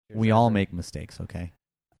We all make mistakes, okay?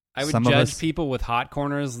 I would judge people with hot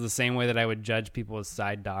corners the same way that I would judge people with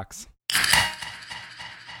side docks.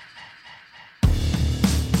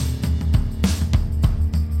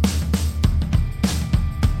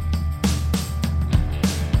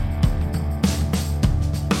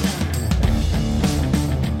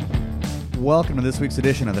 Welcome to this week's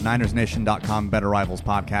edition of the NinersNation.com Better Rivals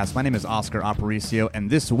podcast. My name is Oscar Aparicio, and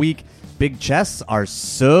this week, big chests are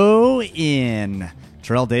so in.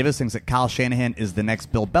 Terrell Davis thinks that Kyle Shanahan is the next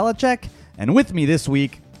Bill Belichick, and with me this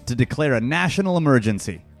week to declare a national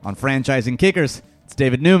emergency on franchising kickers, it's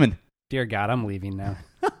David Newman. Dear God, I'm leaving now.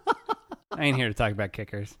 I ain't here to talk about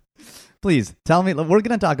kickers. Please, tell me, we're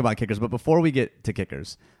going to talk about kickers, but before we get to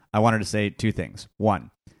kickers, I wanted to say two things. One,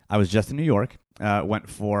 I was just in New York, went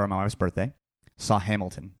for my wife's birthday, saw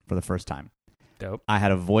Hamilton for the first time. Dope. I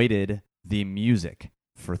had avoided the music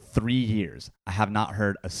for 3 years. I have not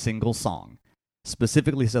heard a single song,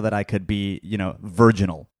 specifically so that I could be,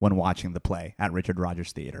 virginal when watching the play at Richard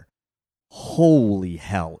Rodgers Theater. Holy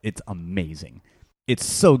hell, it's amazing. It's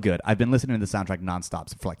so good. I've been listening to the soundtrack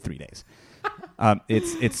nonstop for like 3 days.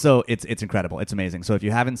 It's incredible. It's amazing. So if you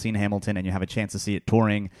haven't seen Hamilton and you have a chance to see it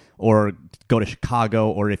touring, or go to Chicago,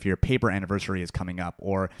 or if your paper anniversary is coming up,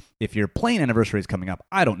 or if your plane anniversary is coming up,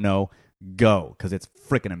 I don't know, go, because it's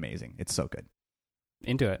freaking amazing. It's so good.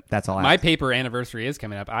 Into it. That's all. My paper anniversary is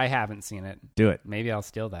coming up. I haven't seen it. Do it. Maybe I'll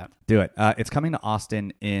steal that. Do it. It's coming to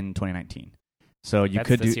Austin in 2019. So you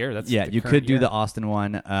could this do year. That's you could do the Austin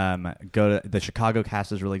one. Go to the Chicago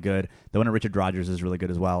cast is really good. The one at Richard Rodgers is really good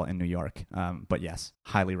as well in New York. But yes,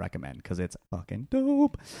 highly recommend because it's fucking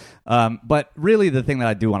dope. But really, the thing that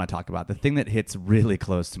I do want to talk about, the thing that hits really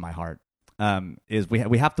close to my heart, is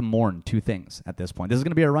we have to mourn two things at this point. This is going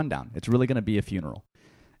to be a rundown. It's really going to be a funeral.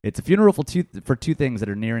 It's a funeral for two things that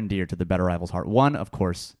are near and dear to the Better Rivals heart. One, of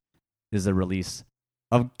course, is the release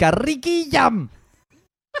of Carriquillam.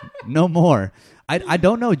 No more. I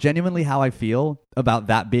don't know genuinely how I feel about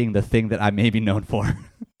that being the thing that I may be known for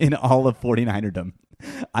in all of 49erdom.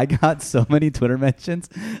 I got so many Twitter mentions.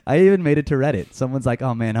 I even made it to Reddit. Someone's like,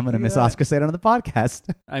 oh man, I'm going to miss Oscar saying it on the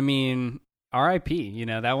podcast. I mean, RIP,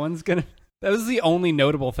 that one's going to... That was the only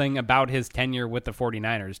notable thing about his tenure with the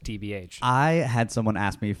 49ers, TBH. I had someone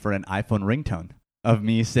ask me for an iPhone ringtone of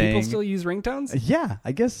me saying... People still use ringtones? Yeah,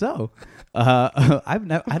 I guess so. I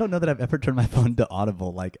don't know that I've ever turned my phone to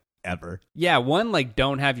Audible, ever. Yeah, one,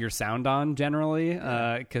 don't have your sound on generally,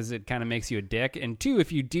 because it kind of makes you a dick. And two,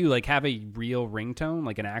 if you do, have a real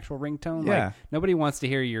ringtone, an actual ringtone, nobody wants to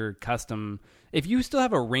hear your custom... If you still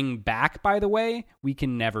have a ring back, by the way, we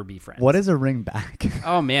can never be friends. What is a ring back?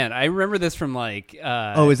 Oh, man. I remember this from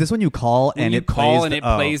is this when you call and it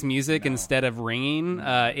plays music instead of ringing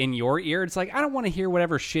in your ear? It's I don't want to hear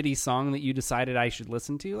whatever shitty song that you decided I should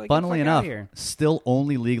listen to. Funnily enough, still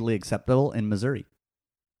only legally acceptable in Missouri.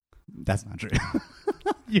 That's not true.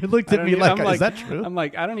 You looked at me is that true? I'm I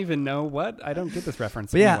don't even know what. I don't get this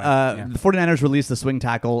reference. But the 49ers released the swing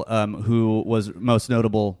tackle who was most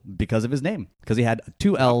notable because of his name, because he had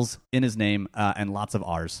 2 L's in his name and lots of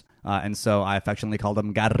R's. And so I affectionately called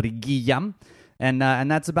him Carriquillam. And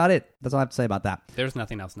that's about it. That's all I have to say about that. There's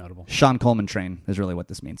nothing else notable. Sean Coleman train is really what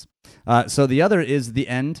this means. So the other is the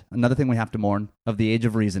end, another thing we have to mourn, of the Age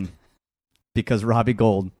of Reason, because Robbie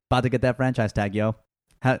Gould, about to get that franchise tag, yo.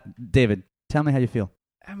 David, tell me how you feel.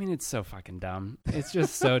 I mean, it's so fucking dumb. It's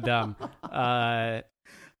just so dumb. I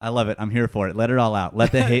love it. I'm here for it. Let it all out.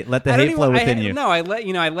 Let the hate flow within you. No, I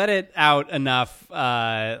let it out enough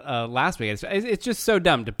last week. It's just so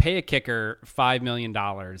dumb to pay a kicker $5 million,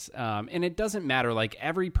 and it doesn't matter.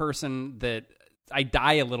 Every person that I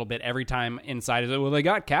die a little bit every time inside is, well, they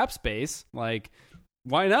got cap space. Why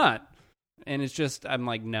not? And it's just, I'm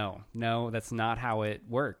no, that's not how it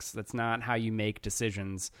works. That's not how you make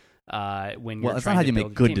decisions. When you're it's not how you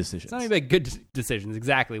make good decisions. It's not how you make good decisions,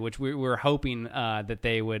 exactly, which we're hoping that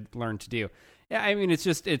they would learn to do. Yeah, I mean, it's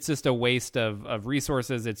just a waste of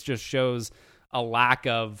resources. It just shows a lack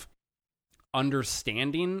of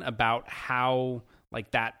understanding about how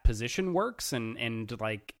that position works and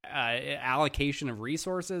allocation of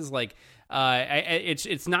resources.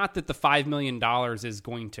 It's not that the $5 million is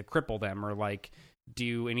going to cripple them or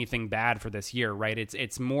do anything bad for this year, right?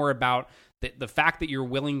 It's more about the fact that you're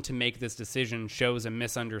willing to make this decision shows a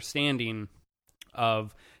misunderstanding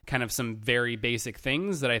of kind of some very basic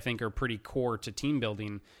things that I think are pretty core to team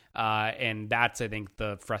building. And that's, I think,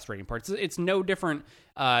 the frustrating part. It's no different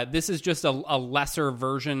this is just a lesser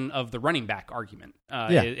version of the running back argument.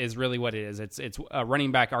 Is really what it is. It's a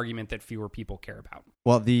running back argument that fewer people care about.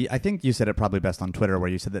 Well, I think you said it probably best on Twitter, where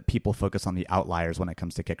you said that people focus on the outliers when it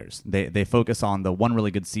comes to kickers. They focus on the one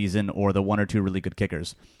really good season or the one or two really good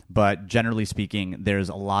kickers. But generally speaking, there's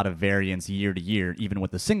a lot of variance year to year, even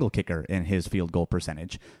with a single kicker in his field goal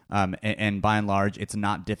percentage. And by and large, it's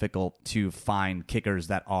not difficult to find kickers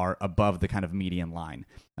that are above the kind of median line,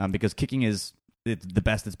 because kicking is the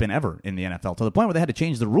best it's been ever in the NFL, to the point where they had to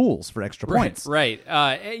change the rules for extra points. Right.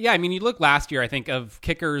 Yeah, I mean, you look last year, I think, of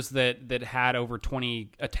kickers that had over 20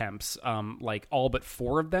 attempts, like all but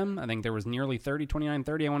 4 of them. I think there was nearly 29,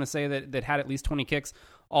 30, I want to say, that had at least 20 kicks.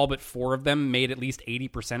 All but 4 of them made at least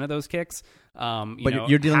 80% of those kicks.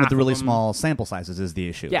 You're dealing with the really small sample sizes is the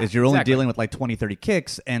issue. Yeah, is you're only dealing with like 20, 30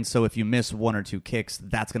 kicks, and so if you miss 1 or 2 kicks,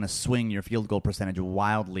 that's going to swing your field goal percentage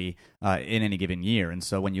wildly in any given year. And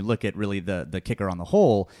so when you look at really the kicker on the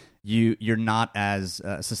whole, you're not as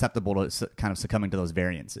susceptible to kind of succumbing to those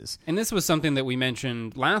variances. And this was something that we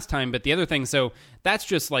mentioned last time, but the other thing, so that's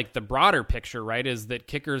just like the broader picture, right, is that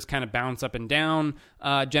kickers kind of bounce up and down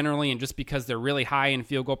generally, and just because they're really high in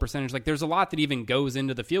field goal percentage, like there's a lot that even goes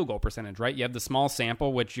into the field goal percentage, right? You have the small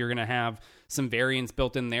sample, which you're going to have some variance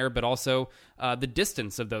built in there, but also the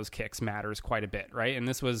distance of those kicks matters quite a bit, right? And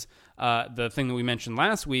this was the thing that we mentioned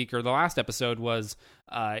last week, or the last episode, was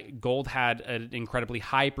Gold had an incredibly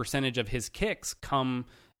high percentage of his kicks come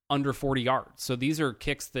under 40 yards. So these are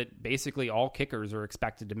kicks that basically all kickers are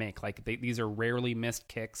expected to make. Like these are rarely missed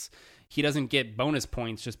kicks. He doesn't get bonus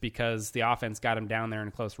points just because the offense got him down there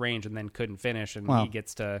in close range and then couldn't finish, and he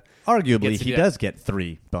gets to... Arguably, he does get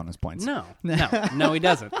 3 bonus points. No, he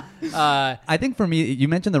doesn't. I think for me, you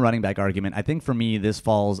mentioned the running back argument. I think for me, this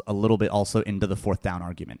falls a little bit also into the fourth down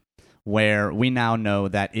argument, where we now know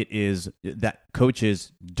that that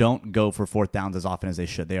coaches don't go for fourth downs as often as they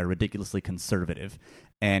should. They are ridiculously conservative.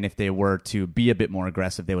 And if they were to be a bit more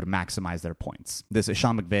aggressive, they would maximize their points.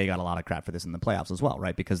 Sean McVay got a lot of crap for this in the playoffs as well,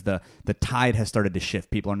 right? Because the tide has started to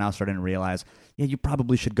shift. People are now starting to realize, you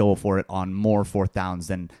probably should go for it on more fourth downs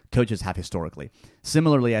than coaches have historically.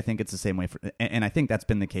 Similarly, I think it's the same way and I think that's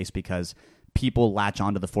been the case because people latch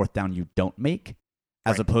onto the fourth down you don't make,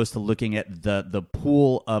 as opposed to looking at the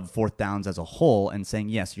pool of fourth downs as a whole and saying,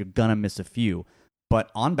 yes, you're going to miss a few. But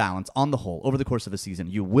on balance, on the whole, over the course of a season,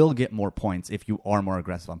 you will get more points if you are more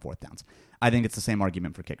aggressive on fourth downs. I think it's the same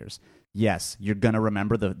argument for kickers. Yes, you're going to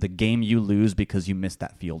remember the game you lose because you missed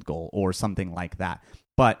that field goal or something like that.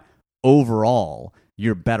 But overall,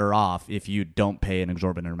 you're better off if you don't pay an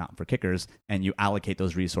exorbitant amount for kickers and you allocate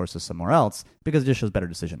those resources somewhere else, because it just shows better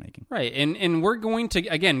decision making. Right. And we're going to,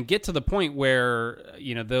 again, get to the point where,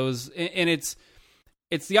 those, and it's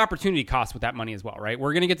the opportunity cost with that money as well, right?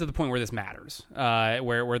 We're going to get to the point where this matters,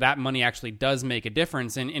 where that money actually does make a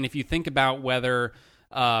difference. And if you think about whether,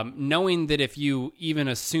 knowing that if you even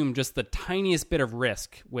assume just the tiniest bit of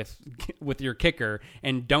risk with your kicker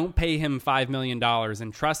and don't pay him $5 million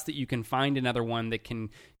and trust that you can find another one that can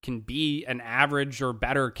be an average or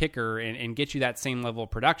better kicker and get you that same level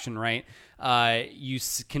of production, right? You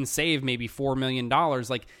can save maybe $4 million.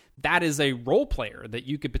 Like, that is a role player that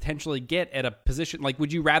you could potentially get at a position. Like,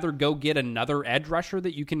 would you rather go get another edge rusher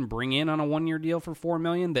that you can bring in on a 1-year deal for $4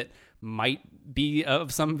 million that might be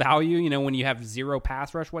of some value, when you have zero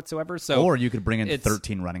pass rush whatsoever? So, or you could bring in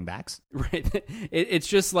 13 running backs. Right. It's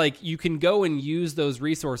just like you can go and use those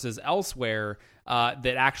resources elsewhere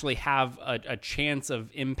that actually have a chance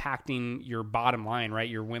of impacting your bottom line, right?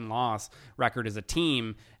 Your win-loss record as a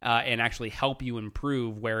team, and actually help you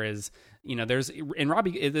improve. Whereas,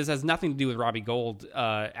 this has nothing to do with Robbie Gould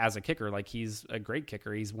as a kicker. Like, he's a great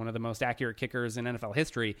kicker. He's one of the most accurate kickers in NFL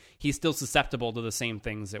history. He's still susceptible to the same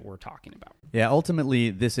things that we're talking about. Yeah, ultimately,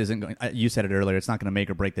 this isn't going. You said it earlier. It's not going to make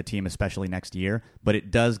or break the team, especially next year. But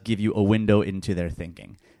it does give you a window into their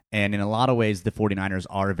thinking. And in a lot of ways, the 49ers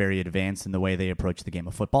are very advanced in the way they approach the game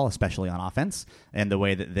of football, especially on offense, and the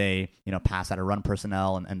way that they, pass out of run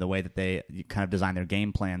personnel and the way that they kind of design their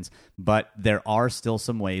game plans. But there are still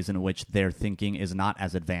some ways in which their thinking is not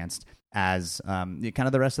as advanced as kind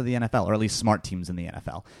of the rest of the NFL, or at least smart teams in the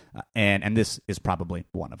NFL. And this is probably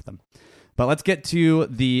one of them. But let's get to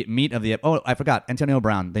the meat of the... Oh, I forgot. Antonio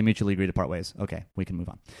Brown. They mutually agreed to part ways. Okay, we can move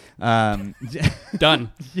on.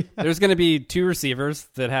 Done. Yeah. There's going to be 2 receivers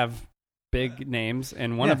that have big names,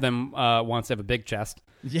 and one of them wants to have a big chest.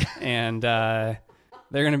 Yeah. And they're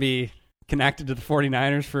going to be connected to the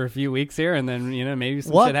 49ers for a few weeks here, and then maybe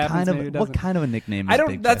some What shit happens. Maybe it doesn't. What kind of a nickname? I is don't.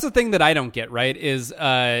 Big That's Chest? the thing that I don't get. Right? Is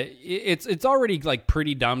it's already like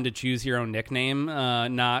pretty dumb to choose your own nickname.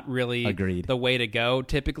 Not really Agreed. the way to go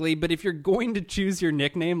typically. But if you're going to choose your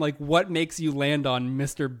nickname, like what makes you land on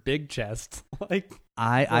Mr. Big Chest?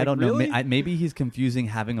 I don't really? know. Maybe he's confusing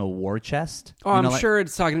having a war chest. Oh, I'm sure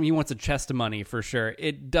it's talking. He wants a chest of money for sure.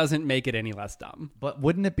 It doesn't make it any less dumb. But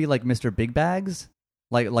wouldn't it be like Mr. Big Bags?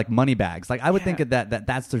 Like money bags. Like I would think of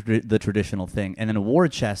that's the traditional thing. And then a war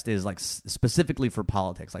chest is like specifically for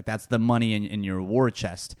politics. Like that's the money in your war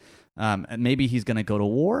chest. And maybe he's going to go to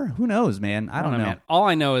war. Who knows, man? I don't know. Man. All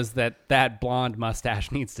I know is that blonde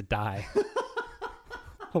mustache needs to die.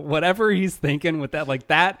 Whatever he's thinking with that, like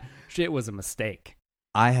that shit was a mistake.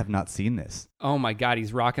 I have not seen this. Oh my God,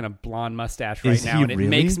 he's rocking a blonde mustache right Is now, he and it really?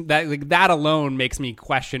 makes that alone makes me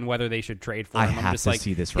question whether they should trade for him. I have just to like,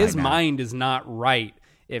 see this right his now. mind is not right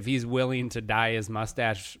if he's willing to dye his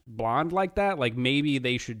mustache blonde like that. Like maybe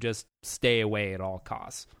they should just stay away at all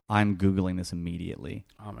costs. I'm Googling this immediately.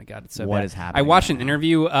 Oh my God, it's so What bad. is happening I watched right an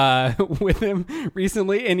interview with him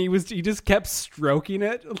recently, and he just kept stroking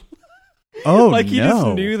it. Oh, like he no.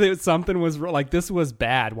 just knew that something was like, this was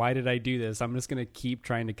bad. Why did I do this? I'm just gonna keep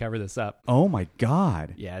trying to cover this up. Oh my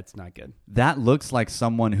God. Yeah, it's not good. That looks like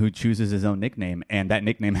someone who chooses his own nickname, and that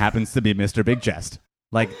nickname happens to be Mr. Big Chest.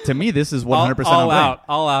 Like, to me, this is 100% on brand.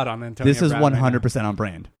 All out on Antonio This is Brown right now. 100% on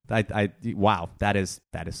brand. Wow, that is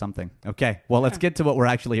something. Okay, well, let's get to what we're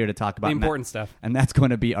actually here to talk about. The important stuff. And that's going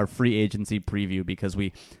to be our free agency preview, because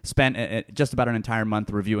we spent just about an entire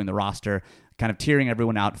month reviewing the roster, kind of tearing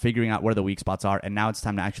everyone out, figuring out where the weak spots are, and now it's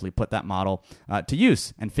time to actually put that model to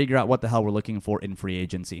use and figure out what the hell we're looking for in free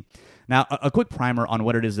agency. Now, a quick primer on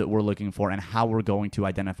what it is that we're looking for and how we're going to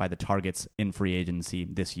identify the targets in free agency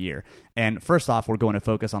this year. And first off, we're going to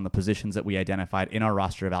focus on the positions that we identified in our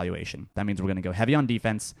roster evaluation. That means we're going to go heavy on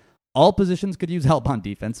defense. All positions could use help on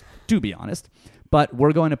defense, to be honest, but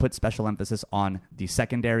we're going to put special emphasis on the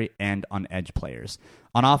secondary and on edge players.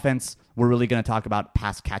 On offense, we're really going to talk about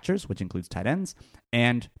pass catchers, which includes tight ends,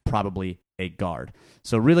 and probably a guard.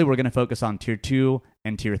 So really, we're going to focus on tier 2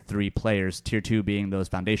 and tier 3 players. Tier 2 being those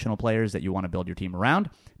foundational players that you want to build your team around.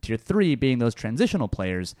 Tier 3 being those transitional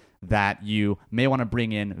players that you may want to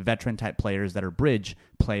bring in, veteran-type players that are bridge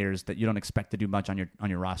players that you don't expect to do much on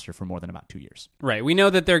your roster for more than about 2 years. Right. We know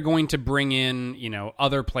that they're going to bring in,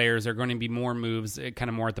 other players. There are going to be more moves, kind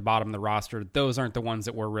of more at the bottom of the roster. Those aren't the ones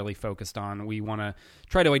that we're really focused on. We want to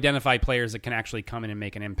try to identify players that can actually come in and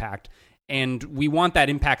make an impact. And we want that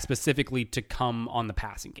impact specifically to come on the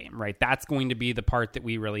passing game, right? That's going to be the part that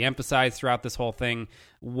we really emphasize throughout this whole thing.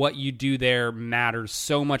 What you do there matters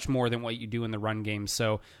so much more than what you do in the run game.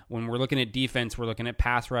 So when we're looking at defense, we're looking at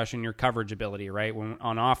pass rush and your coverage ability, right? When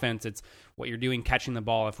on offense, it's what you're doing catching the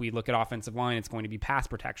ball. If we look at offensive line, it's going to be pass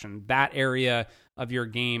protection. That area of your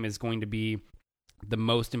game is going to be the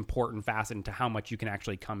most important facet into how much you can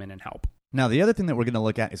actually come in and help. Now, the other thing that we're going to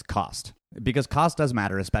look at is cost, because cost does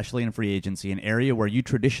matter, especially in free agency, an area where you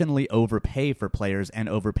traditionally overpay for players and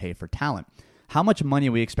overpay for talent. How much money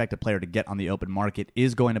we expect a player to get on the open market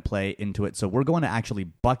is going to play into it. So we're going to actually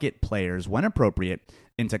bucket players, when appropriate,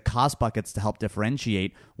 into cost buckets to help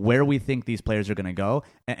differentiate where we think these players are going to go.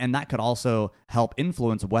 And that could also help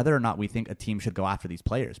influence whether or not we think a team should go after these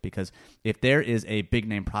players. Because if there is a big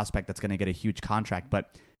name prospect that's going to get a huge contract,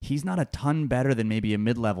 but he's not a ton better than maybe a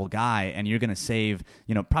mid-level guy, and you're going to save,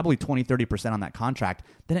 probably 20-30% on that contract,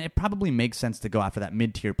 then it probably makes sense to go after that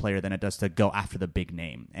mid-tier player than it does to go after the big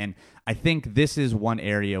name. And I think this is one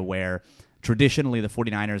area where traditionally the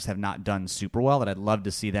 49ers have not done super well, that I'd love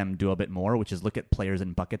to see them do a bit more, which is look at players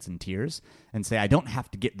in buckets and tiers and say, I don't have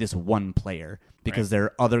to get this one player because there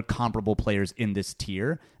are other comparable players in this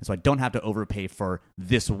tier, and so I don't have to overpay for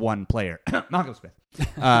this one player, Malcolm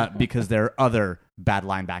Smith, because there are other bad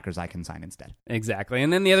linebackers I can sign instead. Exactly.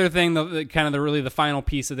 And then the other thing, the final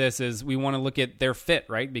piece of this is we want to look at their fit,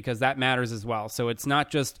 right? Because that matters as well. So it's not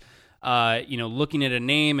just looking at a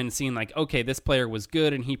name and seeing like, okay, this player was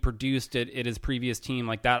good and he produced it at his previous team.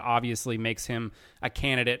 Like that obviously makes him a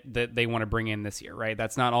candidate that they want to bring in this year, right?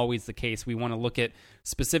 That's not always the case. We want to look at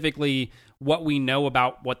specifically what we know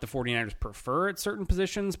about what the 49ers prefer at certain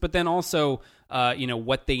positions, but then also,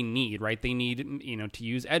 what they need, right? They need, to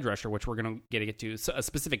use edge rusher, which we're going to get to. So a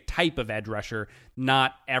specific type of edge rusher.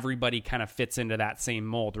 Not everybody kind of fits into that same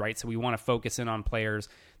mold, right? So we want to focus in on players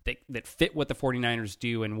that fit what the 49ers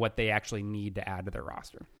do and what they actually need to add to their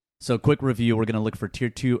roster. So quick review, we're going to look for tier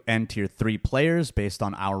 2 and tier 3 players based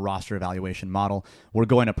on our roster evaluation model. We're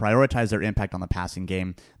going to prioritize their impact on the passing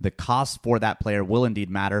game. The cost for that player will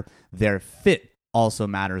indeed matter. Their fit also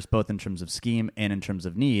matters both in terms of scheme and in terms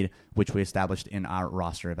of need, which we established in our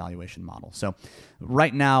roster evaluation model. So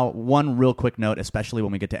right now, one real quick note, especially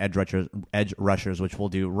when we get to edge rushers, which we'll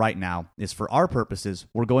do right now, is for our purposes,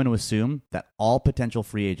 we're going to assume that all potential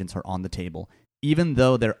free agents are on the table, even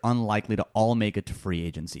though they're unlikely to all make it to free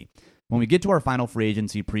agency. When we get to our final free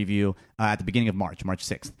agency preview at the beginning of March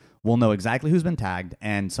 6th, we'll know exactly who's been tagged,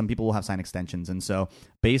 and some people will have signed extensions. And so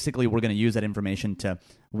basically we're going to use that information to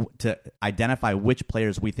identify which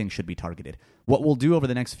players we think should be targeted. What we'll do over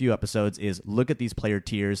the next few episodes is look at these player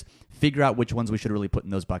tiers, figure out which ones we should really put in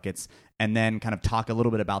those buckets, and then kind of talk a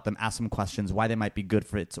little bit about them, ask some questions, why they might be good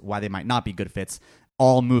fits, why they might not be good fits,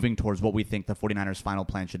 all moving towards what we think the 49ers' final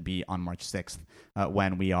plan should be on March 6th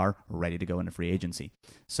when we are ready to go into free agency.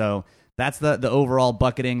 So that's the overall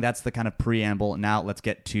bucketing. That's the kind of preamble. Now let's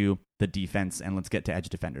get to the defense and let's get to edge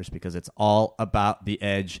defenders because it's all about the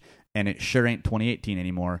edge, and it sure ain't 2018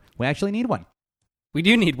 anymore. We actually need one. We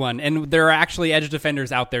do need one, and there are actually edge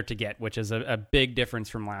defenders out there to get, which is a big difference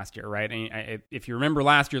from last year, right? If you remember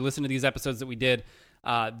last year, listen to these episodes that we did,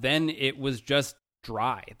 then it was just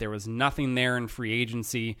dry. There was nothing there in free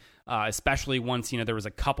agency, especially once, there was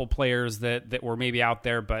a couple players that were maybe out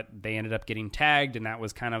there, but they ended up getting tagged, and that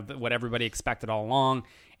was kind of what everybody expected all along,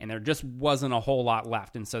 and there just wasn't a whole lot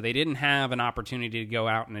left. And so they didn't have an opportunity to go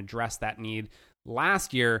out and address that need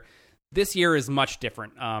last year. This year is much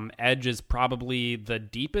different. Edge is probably the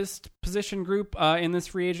deepest position group in this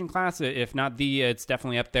free agent class. If not it's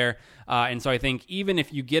definitely up there. And so I think even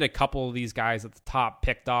if you get a couple of these guys at the top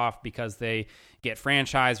picked off because they get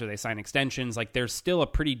franchised or they sign extensions, like there's still a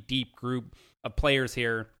pretty deep group of players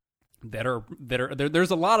here that are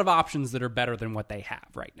there's a lot of options that are better than what they have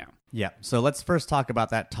right now. Yeah. So let's first talk about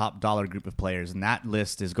that top dollar group of players. And that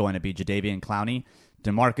list is going to be Jadeveon Clowney,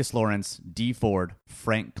 DeMarcus Lawrence, D Ford,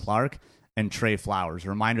 Frank Clark, and Trey Flowers. A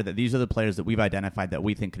reminder that these are the players that we've identified that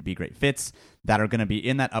we think could be great fits, that are going to be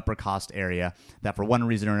in that upper cost area, that for one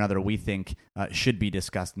reason or another we think should be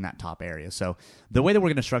discussed in that top area. So the way that we're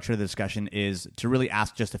going to structure the discussion is to really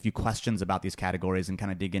ask just a few questions about these categories and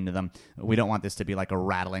kind of dig into them. We don't want this to be like a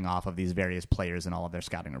rattling off of these various players and all of their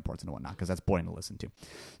scouting reports and whatnot, because that's boring to listen to.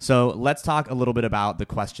 So let's talk a little bit about the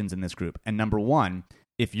questions in this group. And number one,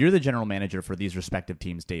 if you're the general manager for these respective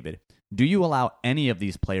teams, David, do you allow any of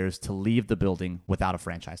these players to leave the building without a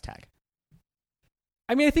franchise tag?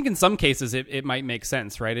 I mean, I think in some cases it might make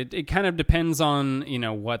sense, right? It kind of depends on,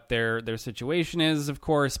 what their situation is, of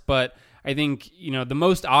course, but I think, the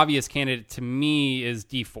most obvious candidate to me is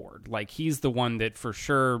D Ford. Like, he's the one that for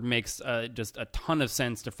sure makes just a ton of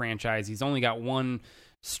sense to franchise. He's only got one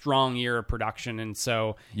strong year of production, and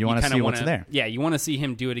so you want to see what's there. Yeah, you want to see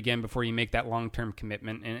him do it again before you make that long-term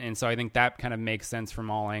commitment, and so I think that kind of makes sense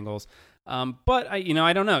from all angles. But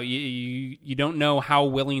I don't know. You don't know how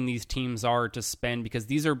willing these teams are to spend, because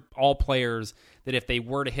these are all players that if they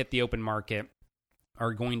were to hit the open market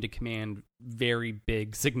are going to command very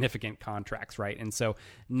big, significant contracts, right? And so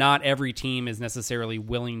not every team is necessarily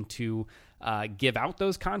willing to give out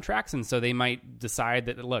those contracts, and so they might decide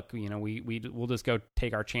that, look, we'll just go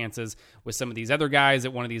take our chances with some of these other guys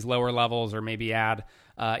at one of these lower levels, or maybe add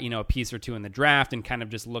a piece or two in the draft and kind of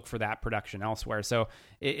just look for that production elsewhere. So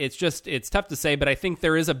it's tough to say, but I think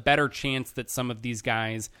there is a better chance that some of these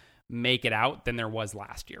guys make it out than there was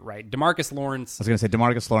last year, right? DeMarcus Lawrence. I was going to say,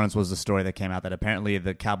 DeMarcus Lawrence was the story that came out that apparently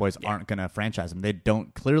the Cowboys aren't going to franchise him. They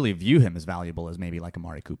don't clearly view him as valuable as maybe like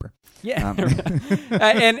Amari Cooper. Yeah,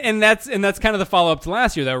 and that's kind of the follow up to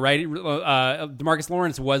last year, though, right? DeMarcus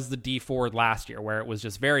Lawrence was the D Ford last year, where it was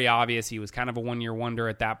just very obvious he was kind of a 1-year wonder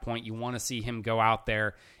at that point. You want to see him go out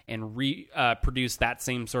there and produce that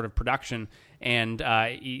same sort of production. And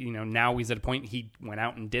now he's at a point he went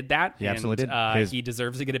out and did that. He absolutely did. He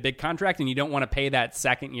deserves to get a big contract, and you don't want to pay that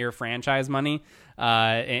second-year franchise money.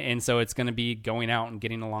 And so it's going to be going out and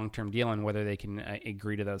getting a long-term deal, and whether they can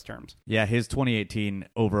agree to those terms. Yeah, his 2018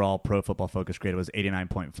 overall Pro Football Focus grade was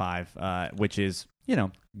 89.5, which is,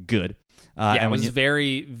 good. It was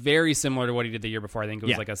very, very similar to what he did the year before. I think it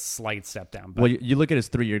was like a slight step down. But. Well, you look at his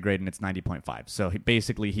 3-year grade and it's 90.5. So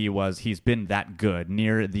he's been that good,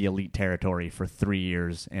 near the elite territory for 3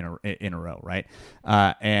 years in a row, right?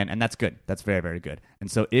 And that's good. That's very, very good. And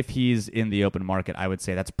so if he's in the open market, I would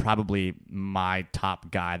say that's probably my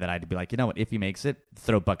top guy that I'd be like, if he makes it,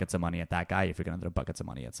 throw buckets of money at that guy if you're going to throw buckets of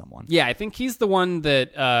money at someone. Yeah, I think he's the one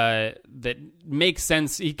that makes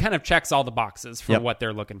sense. He kind of checks all the boxes for what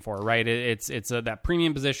they're looking for, right? It's that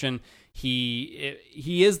premium position. He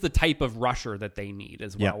is the type of rusher that they need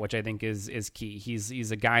as well, which I think is key.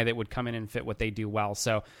 He's a guy that would come in and fit what they do well.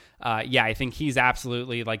 So I think he's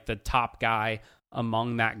absolutely like the top guy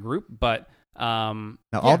among that group. But Now,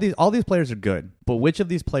 all these players are good, but which of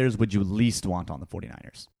these players would you least want on the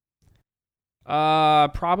 49ers?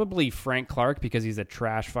 Probably Frank Clark, because he's a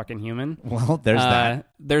trash fucking human. Well,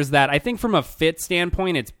 there's that. I think from a fit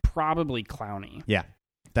standpoint, it's probably Clowney. Yeah,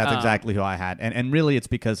 that's exactly who I had. And really it's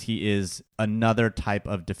because he is another type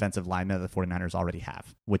of defensive lineman that the 49ers already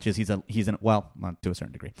have, which is to a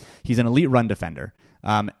certain degree. He's an elite run defender.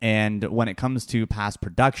 And when it comes to pass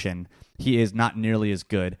production, he is not nearly as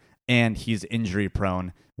good, and he's injury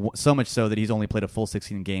prone. So much so that he's only played a full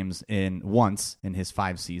 16 games once in his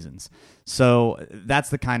 5 seasons. So that's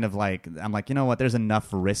the kind of I'm like, you know what? There's enough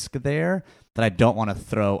risk there that I don't want to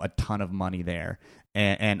throw a ton of money there.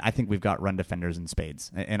 And I think we've got run defenders in spades.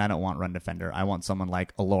 And I don't want run defender. I want someone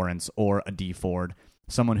like a Lawrence or a D Ford,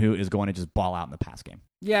 someone who is going to just ball out in the pass game.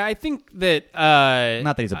 Yeah, I think that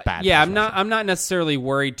not that he's a bad. Yeah, I'm not necessarily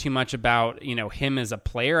worried too much about him as a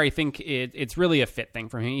player. I think it's really a fit thing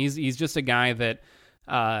for him. He's just a guy that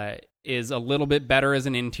is a little bit better as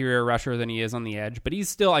an interior rusher than he is on the edge, but he's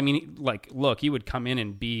still, look, he would come in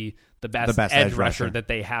and be the best edge rusher that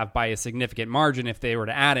they have by a significant margin if they were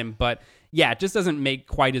to add him. But yeah, it just doesn't make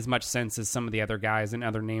quite as much sense as some of the other guys and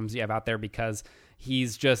other names you have out there, because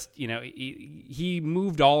he's just, he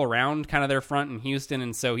moved all around kind of their front in Houston,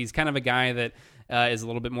 and so he's kind of a guy that is a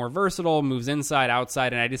little bit more versatile, moves inside,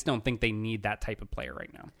 outside, and I just don't think they need that type of player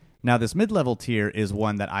right now. Now, this mid-level tier is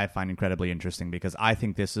one that I find incredibly interesting, because I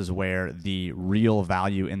think this is where the real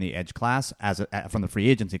value in the edge class, from the free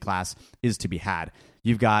agency class, is to be had.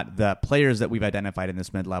 You've got the players that we've identified in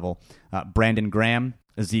this mid-level: Brandon Graham,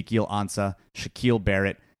 Ezekiel Ansah, Shaquille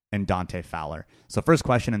Barrett, and Dante Fowler. So first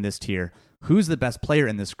question in this tier: who's the best player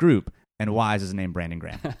in this group, and why is his name Brandon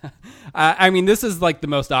Graham? This is the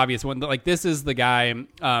most obvious one. This is the guy.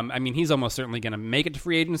 He's almost certainly going to make it to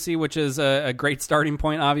free agency, which is a great starting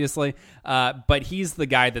point, obviously. But he's the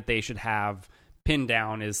guy that they should have pinned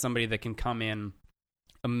down as somebody that can come in,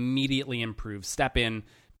 immediately improve, step in,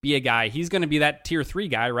 be a guy. He's going to be that tier 3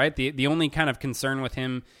 guy, right? The only kind of concern with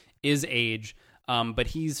him is age, but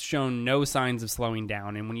he's shown no signs of slowing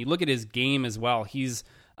down. And when you look at his game as well, he's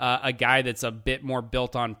a guy that's a bit more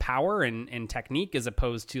built on power and technique as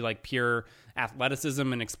opposed to pure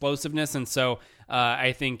athleticism and explosiveness. And so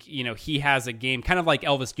I think, he has a game kind of like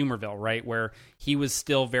Elvis Dumervil, right? Where he was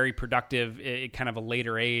still very productive at kind of a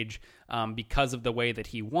later age because of the way that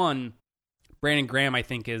he won. Brandon Graham, I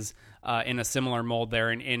think, is in a similar mold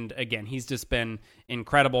there. And again, he's just been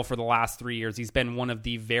incredible for the last 3 years. He's been one of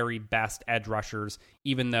the very best edge rushers,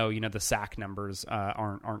 even though, the sack numbers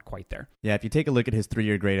aren't quite there. Yeah, if you take a look at his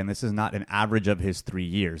 3-year grade, and this is not an average of his 3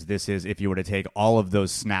 years. This is if you were to take all of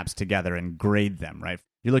those snaps together and grade them, right?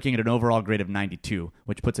 You're looking at an overall grade of 92,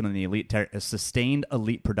 which puts him in the elite sustained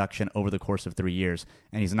elite production over the course of 3 years.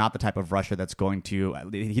 And he's not the type of rusher that's going to,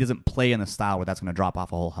 he doesn't play in a style where that's going to drop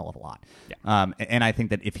off a whole hell of a lot. Yeah. And I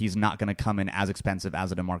think that if he's not going to come in as expensive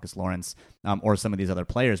as a DeMarcus Lawrence or some of these other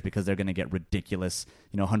players, because they're going to get ridiculous,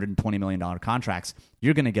 $120 million contracts,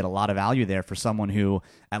 you're going to get a lot of value there for someone who,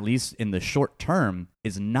 at least in the short term,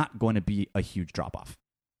 is not going to be a huge drop off.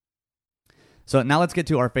 So now let's get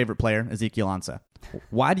to our favorite player, Ezekiel Ansah.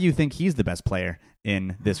 Why do you think he's the best player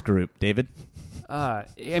in this group, David?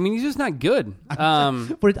 He's just not good.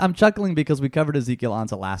 I'm chuckling because we covered Ezekiel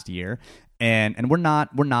Ansah last year, and we're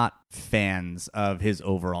not fans of his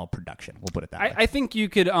overall production. We'll put it that way. I think you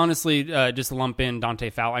could honestly just lump in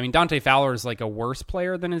Dante Fowler. Dante Fowler is a worse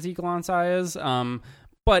player than Ezekiel Ansah is,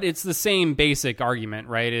 but it's the same basic argument,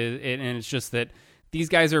 right? And it's just that these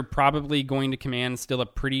guys are probably going to command still a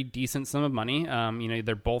pretty decent sum of money.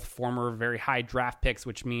 They're both former very high draft picks,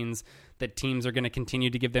 which means that teams are going to continue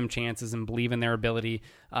to give them chances and believe in their ability,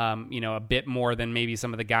 a bit more than maybe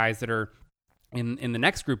some of the guys that are in the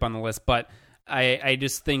next group on the list. But I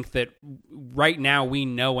just think that right now we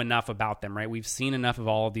know enough about them, right? We've seen enough of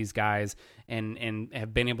all of these guys and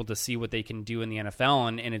have been able to see what they can do in the NFL,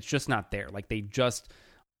 and it's just not there. They just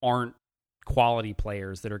aren't quality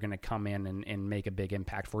players that are going to come in and make a big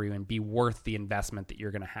impact for you and be worth the investment that you're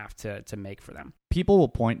going to have to make for them. People will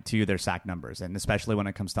point to their sack numbers, and especially when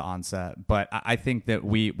it comes to Ansah, but I think that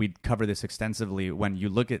we cover this extensively. When you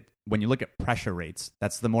look at pressure rates,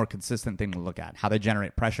 that's the more consistent thing to look at, how they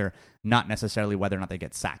generate pressure, not necessarily whether or not they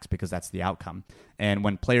get sacks, because that's the outcome. And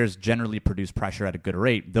when players generally produce pressure at a good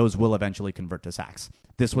rate, those will eventually convert to sacks.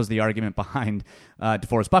 This was the argument behind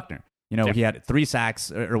DeForest Buckner. He had 3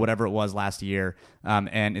 sacks or whatever it was last year,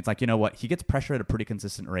 and it's he gets pressure at a pretty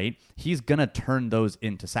consistent rate. He's going to turn those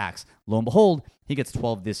into sacks. Lo and behold, He gets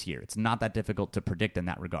 12 this year. It's not that difficult to predict in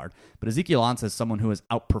that regard. But Ezekiel Ansah is someone who has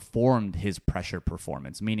outperformed his pressure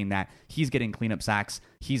performance, meaning that he's getting cleanup sacks.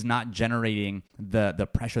 He's not generating the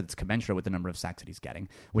pressure that's commensurate with the number of sacks that he's getting,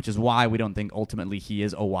 which is why we don't think ultimately he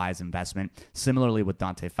is a wise investment. Similarly with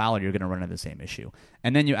Dante Fowler, you're going to run into the same issue.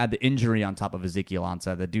 And then you add the injury on top of Ezekiel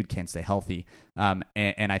Ansah. The dude can't stay healthy. And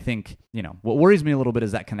I think, what worries me a little bit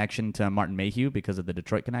is that connection to Martin Mayhew because of the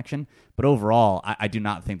Detroit connection. But overall, I do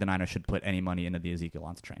not think the Niners should put any money into the Ezekiel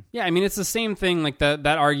Ansah train. Yeah, I mean, it's the same thing. Like that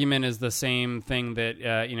argument is the same thing that,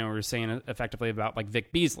 we were saying effectively about like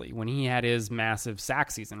Vic Beasley when he had his massive sack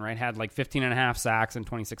season, right? Had like 15 and a half sacks in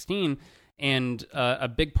 2016. And a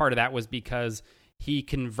big part of that was because he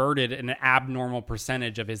converted an abnormal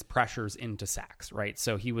percentage of his pressures into sacks, right?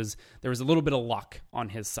 So there was a little bit of luck on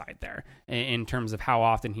his side there in terms of how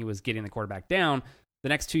often he was getting the quarterback down. The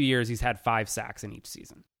next 2 years, he's had 5 sacks in each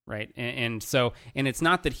season, right? And it's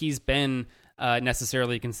not that he's been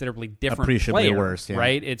necessarily a considerably different appreciably player, worse, yeah.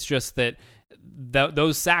 right? It's just that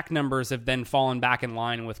those sack numbers have then fallen back in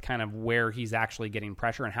line with kind of where he's actually getting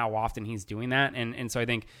pressure and how often he's doing that. And so I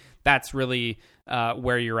think that's really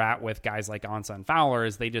where you're at with guys like Ansah and Fowler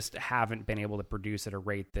is they just haven't been able to produce at a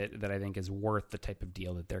rate that I think is worth the type of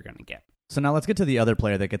deal that they're going to get. So now let's get to the other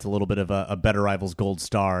player that gets a little bit of a Better Rivals gold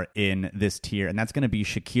star in this tier, and that's going to be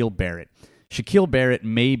Shaquille Barrett. Shaquille Barrett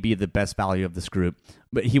may be the best value of this group,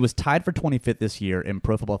 but he was tied for 25th this year in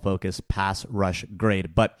Pro Football Focus pass rush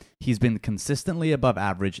grade, but he's been consistently above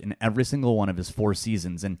average in every single one of his 4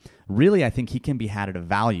 seasons, and really I think he can be had at a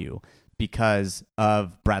value because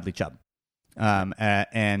of Bradley Chubb.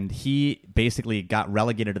 And he basically got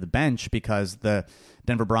relegated to the bench because the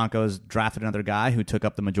Denver Broncos drafted another guy who took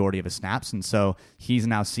up the majority of his snaps, and so he's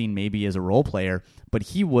now seen maybe as a role player, but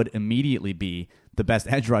he would immediately be the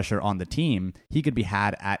best edge rusher on the team. He could be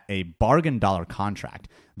had at a bargain dollar contract.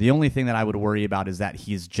 The only thing that I would worry about is that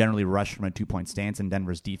he's generally rushed from a 2-point stance in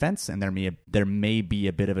Denver's defense, and there may be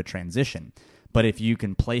a bit of a transition. But if you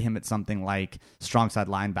can play him at something like strong side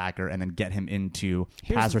linebacker and then get him into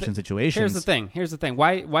pass rushing situations. Here's the thing.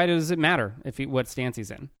 Why does it matter what stance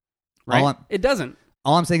he's in? Right? It doesn't.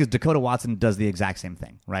 All I'm saying is Dakota Watson does the exact same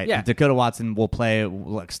thing, right? Yeah. Dakota Watson will play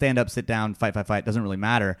stand up, sit down, fight. Doesn't really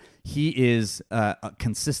matter. He is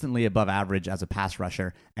consistently above average as a pass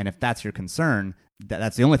rusher, and if that's your concern,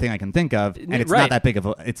 that's the only thing I can think of, and it's not that big of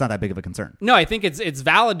a concern. No, I think it's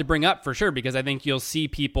valid to bring up for sure because I think you'll see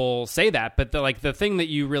people say that, but the thing that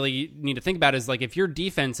you really need to think about is like if your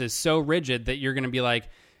defense is so rigid that you're going to be like,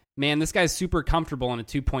 man, this guy's super comfortable in a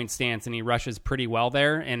 2-point stance and he rushes pretty well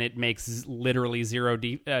there and it makes literally zero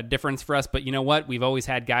difference for us. But you know what? We've always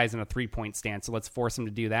had guys in a 3-point stance, so let's force him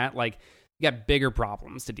to do that. Like, you got bigger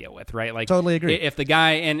problems to deal with, right? Like, totally agree. If the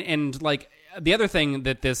guy and like the other thing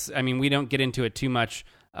that we don't get into it too much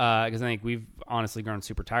because I think we've honestly grown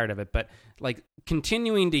super tired of it. But like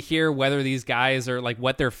continuing to hear whether these guys are like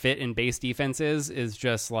what their fit in base defense is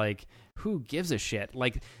just like, who gives a shit?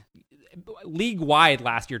 Like, league-wide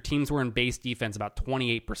last year, teams were in base defense about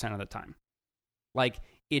 28% of the time. Like,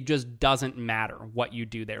 it just doesn't matter what you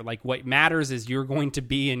do there. Like, what matters is you're going to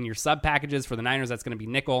be in your sub-packages for the Niners. That's going to be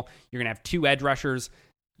nickel. You're going to have 2 edge rushers.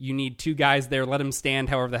 You need 2 guys there. Let them stand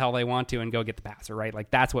however the hell they want to and go get the passer, right? Like,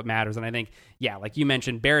 that's what matters. And I think, yeah, like you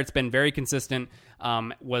mentioned, Barrett's been very consistent.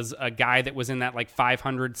 Was a guy that was in that like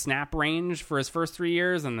 500 snap range for his first 3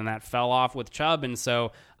 years, and then that fell off with Chubb. And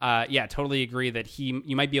so, yeah, totally agree that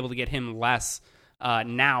you might be able to get him less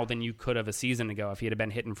now than you could have a season ago if he had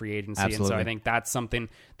been hitting free agency. Absolutely. And so I think that's something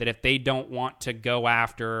that if they don't want to go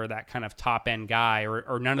after that kind of top end guy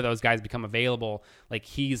or none of those guys become available, like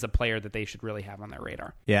he's a player that they should really have on their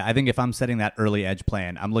radar. Yeah, I think if I'm setting that early edge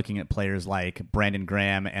plan, I'm looking at players like Brandon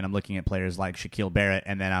Graham and I'm looking at players like Shaquille Barrett,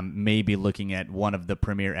 and then I'm maybe looking at one of the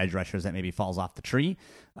premier edge rushers that maybe falls off the tree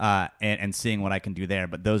and seeing what I can do there.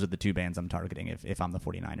 But those are the 2 bands I'm targeting if I'm the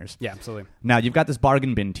 49ers. Yeah, absolutely. Now, you've got this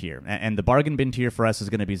bargain bin tier, and the bargain bin tier for us is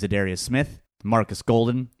going to be Zadarius Smith, Marcus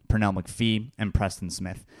Golden, Pernell McPhee, and Preston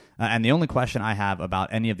Smith. And the only question I have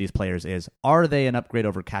about any of these players is, are they an upgrade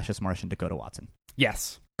over Cassius Marsh and Dakota Watson?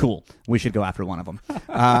 Yes. Cool. We should go after one of them.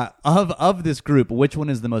 Of this group, which one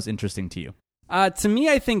is the most interesting to you? To me,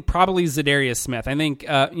 I think probably Zadarius Smith. I think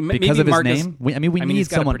because maybe of his Marcus, name. We need he's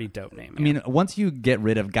got someone. a pretty dope name. I mean, once you get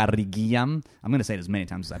rid of Garriguillam, I'm going to say it as many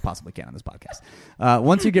times as I possibly can on this podcast.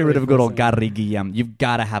 Once you get rid of good old Garriguillam, you've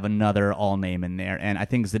got to have another all name in there. And I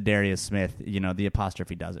think Zadarius Smith, the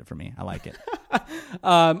apostrophe does it for me. I like it.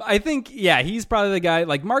 I think, yeah, he's probably the guy.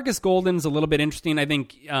 Like Marcus Golden's a little bit interesting. I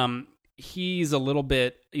think he's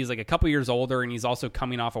like a couple years older, and he's also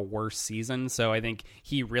coming off a worse season. So I think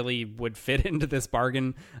he really would fit into this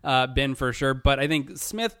bargain bin for sure. But I think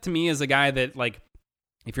Smith, to me, is a guy that, like,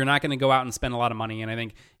 if you're not going to go out and spend a lot of money, and I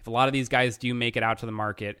think if a lot of these guys do make it out to the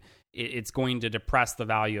market, it's going to depress the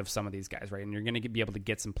value of some of these guys, right? And you're going to be able to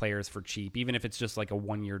get some players for cheap, even if it's just like a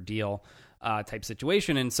 1-year deal type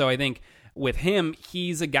situation. And so I think with him,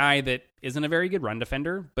 he's a guy that isn't a very good run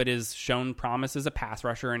defender, but is shown promise as a pass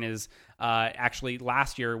rusher, and is actually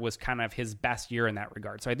last year was kind of his best year in that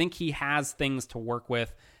regard. So I think he has things to work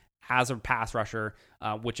with as a pass rusher,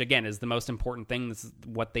 which again is the most important thing. This is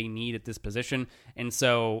what they need at this position. And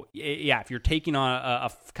so, yeah, if you're taking on a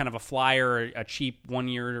kind of a flyer, a cheap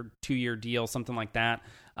 1-year, 2-year deal, something like that,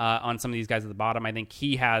 on some of these guys at the bottom, I think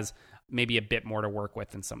he has maybe a bit more to work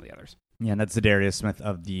with than some of the others. Yeah, and that's Zadarius Smith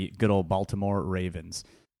of the good old Baltimore Ravens.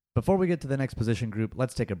 Before we get to the next position group,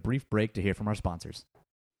 let's take a brief break to hear from our sponsors.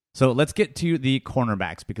 So let's get to the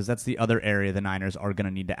cornerbacks, because that's the other area the Niners are going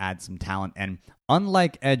to need to add some talent. And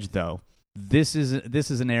unlike edge, though, this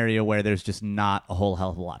is an area where there's just not a whole hell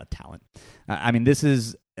of a lot of talent. I mean, this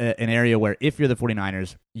is an area where if you're the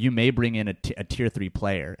 49ers, you may bring in a tier 3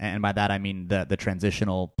 player, and by that I mean the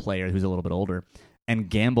transitional player who's a little bit older, and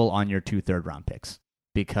gamble on your 2 third-round picks,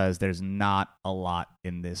 because there's not a lot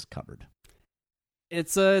in this cupboard.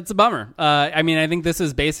 It's a bummer. I mean, I think this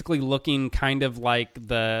is basically looking kind of like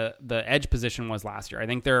the edge position was last year. I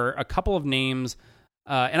think there are a couple of names,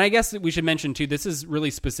 and I guess we should mention too, this is really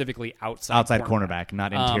specifically outside cornerback,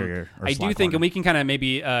 not interior or I slot do think, corner. and we can kind of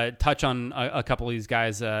maybe touch on a couple of these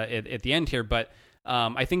guys at the end here, but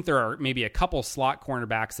I think there are maybe a couple slot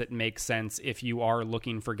cornerbacks that make sense if you are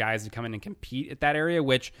looking for guys to come in and compete at that area,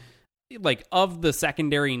 which, like, of the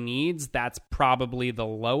secondary needs, that's probably the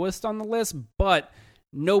lowest on the list, but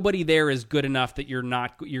nobody there is good enough that you're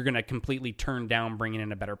going to completely turn down bringing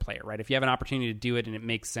in a better player, right? If you have an opportunity to do it and it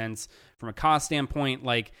makes sense from a cost standpoint,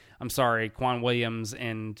 like, I'm sorry, Quan Williams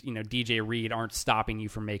and, DJ Reed aren't stopping you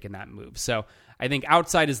from making that move. So I think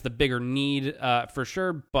outside is the bigger need for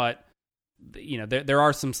sure, but there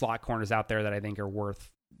are some slot corners out there that I think are worth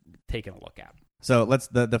taking a look at. So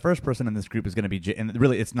the first person in this group is going to be, and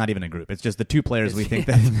really it's not even a group. It's just the 2 players we think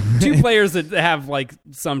that 2 players that have like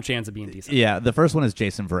some chance of being decent. Yeah, the first one is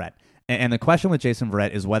Jason Verrett. And the question with Jason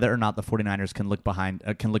Verrett is whether or not the 49ers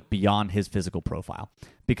can look beyond his physical profile,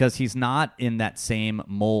 because he's not in that same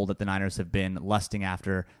mold that the Niners have been lusting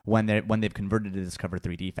after when they've converted to this cover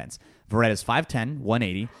 3 defense. Verrett is 5'10",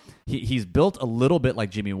 180. He's built a little bit like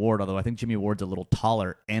Jimmy Ward, although I think Jimmy Ward's a little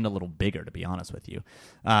taller and a little bigger, to be honest with you.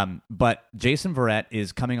 But Jason Verrett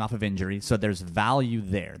is coming off of injury, so there's value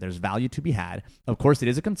there. There's value to be had. Of course, it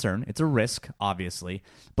is a concern. It's a risk, obviously,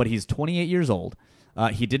 but he's 28 years old.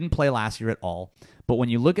 He didn't play last year at all, but when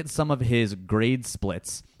you look at some of his grade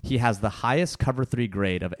splits, he has the highest cover 3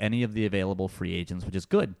 grade of any of the available free agents, which is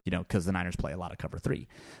good, because the Niners play a lot of cover 3.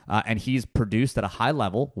 And he's produced at a high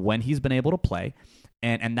level when he's been able to play,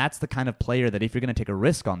 and that's the kind of player that if you're going to take a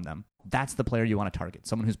risk on them, that's the player you want to target.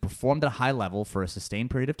 Someone who's performed at a high level for a sustained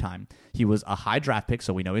period of time. He was a high draft pick,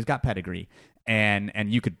 so we know he's got pedigree, and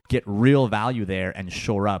you could get real value there and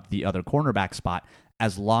shore up the other cornerback spot,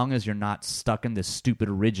 as long as you're not stuck in this stupid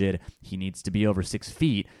rigid, he needs to be over 6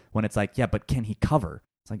 feet, when it's like, yeah, but can he cover?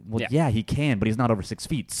 It's like, well, yeah, he can, but he's not over 6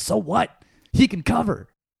 feet. So what? He can cover.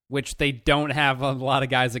 Which they don't have a lot of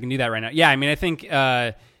guys that can do that right now. Yeah, I mean, I think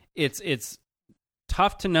it's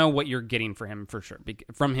tough to know what you're getting for him, for sure,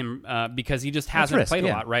 from him, because he just hasn't played a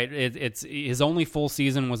lot, right? It's his only full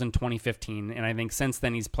season was in 2015, and I think since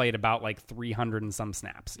then he's played about like 300 and some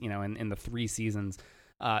snaps, in the 3 seasons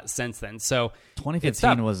since then. So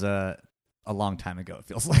 2015 was a long time ago, it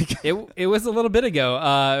feels like. it was a little bit ago,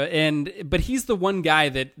 but he's the one guy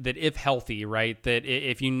that if healthy, right, that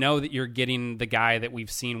if you know that you're getting the guy that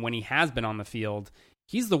we've seen when he has been on the field,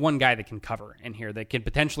 he's the one guy that can cover in here, that can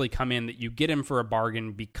potentially come in, that you get him for a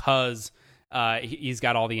bargain because he's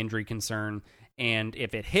got all the injury concern. And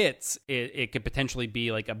if it hits, it could potentially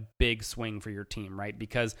be like a big swing for your team, right?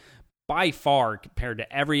 Because by far, compared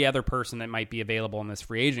to every other person that might be available in this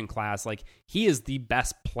free agent class, like, he is the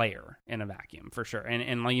best player in a vacuum, for sure.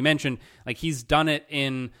 And like you mentioned, like, he's done it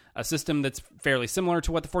in a system that's fairly similar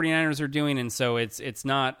to what the 49ers are doing. And so it's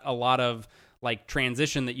not a lot of like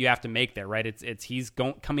transition that you have to make there, right? He's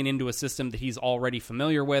coming into a system that he's already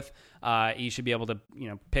familiar with. He should be able to,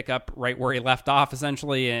 pick up right where he left off,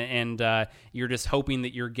 essentially, and you're just hoping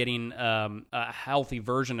that you're getting a healthy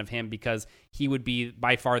version of him, because he would be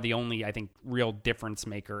by far the only, I think, real difference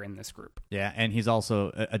maker in this group. Yeah, and he's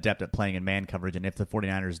also adept at playing in man coverage, and if the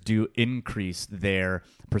 49ers do increase their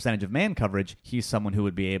percentage of man coverage, he's someone who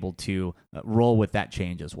would be able to roll with that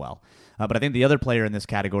change as well. But I think the other player in this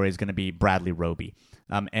category is going to be Bradley Roby.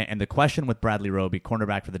 And the question with Bradley Roby,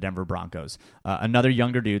 cornerback for the Denver Broncos, another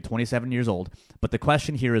younger dude, 27 years old. But the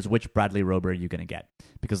question here is, which Bradley Roby are you going to get?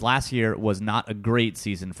 Because last year was not a great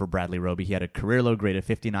season for Bradley Roby. He had a career low grade of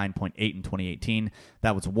 59.8 in 2018.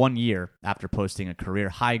 That was 1 year after posting a career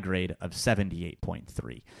high grade of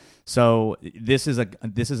 78.3. So this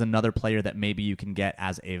is another player that maybe you can get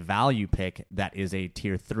as a value pick that is a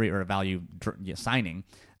tier 3 or a value signing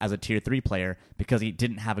as a tier 3 player because he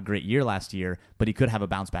didn't have a great year last year, but he could have a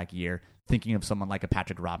bounce back year. Thinking of someone like a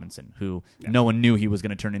Patrick Robinson, who no one knew he was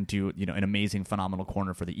going to turn into an amazing, phenomenal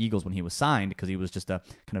corner for the Eagles when he was signed because he was just a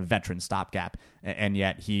kind of veteran stopgap, and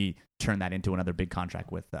yet he turned that into another big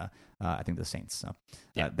contract with I think the Saints. So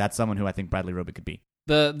that's someone who I think Bradley Roby could be.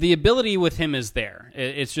 The ability with him is there.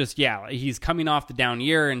 It's just, he's coming off the down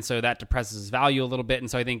year, and so that depresses his value a little bit. And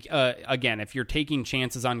so I think, again, if you're taking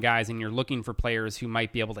chances on guys and you're looking for players who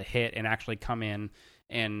might be able to hit and actually come in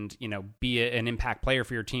and be an impact player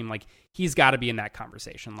for your team, like he's got to be in that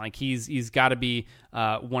conversation. Like he's got to be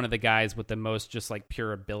one of the guys with the most just like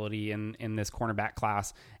pure ability in this cornerback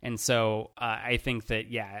class. And so I think that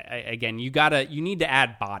again, you need to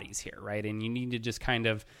add bodies here, right? And you need to just kind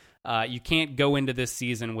of you can't go into this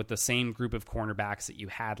season with the same group of cornerbacks that you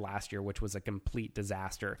had last year, which was a complete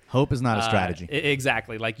disaster. Hope is not a strategy.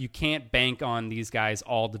 Exactly. Like you can't bank on these guys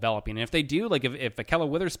all developing. And if they do, like if Akella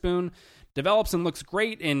Witherspoon develops and looks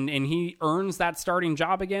great and he earns that starting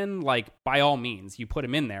job again, like by all means, you put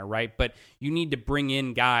him in there, right? But you need to bring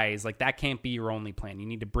in guys. Like that can't be your only plan. You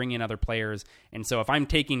need to bring in other players. And so if I'm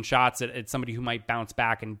taking shots at somebody who might bounce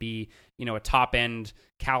back and be, a top end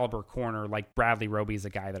caliber corner, like Bradley Roby is a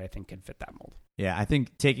guy that I think could fit that mold. Yeah, I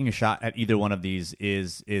think taking a shot at either one of these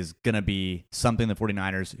is going to be something the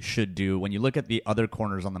 49ers should do. When you look at the other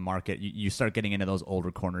corners on the market, you start getting into those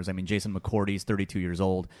older corners. I mean, Jason McCourty's 32 years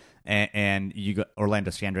old, and you got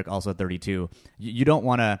Orlando Scandrick, also 32. You don't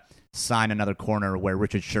want to sign another corner where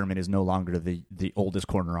Richard Sherman is no longer the oldest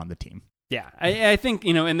corner on the team. Yeah, I think,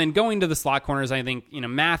 and then going to the slot corners, I think,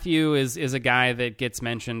 Matthew is a guy that gets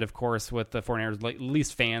mentioned, of course, with the 49ers. At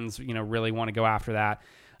least fans, really want to go after that.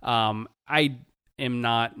 I am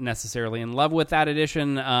not necessarily in love with that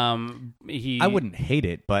addition. I wouldn't hate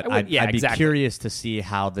it, but I'd be curious to see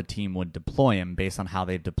how the team would deploy him based on how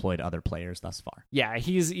they've deployed other players thus far. Yeah,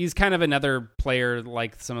 he's kind of another player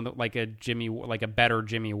like a better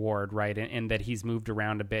Jimmy Ward, right? And that he's moved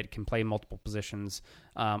around a bit, can play multiple positions,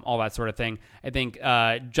 all that sort of thing. I think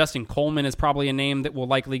Justin Coleman is probably a name that will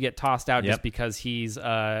likely get tossed out just because he's with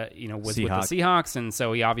the Seahawks, and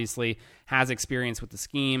so he obviously has experience with the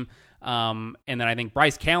scheme. And then I think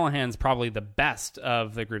Bryce Callahan's probably the best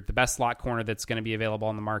of the group, the best slot corner that's going to be available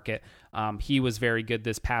on the market. He was very good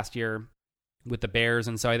this past year with the Bears.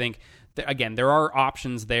 And so I think, again, there are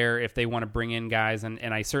options there if they want to bring in guys. And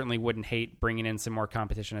I certainly wouldn't hate bringing in some more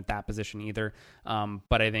competition at that position either.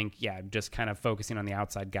 But I think, just kind of focusing on the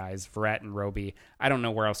outside guys, Verrett and Roby, I don't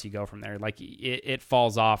know where else you go from there. Like it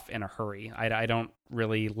falls off in a hurry. I don't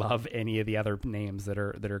really love any of the other names that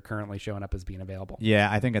are currently showing up as being available. Yeah,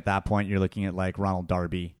 I think at that point you're looking at like Ronald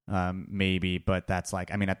Darby, maybe, but that's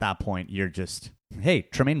like, at that point you're just, hey,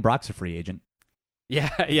 Tremaine Brock's a free agent. Yeah,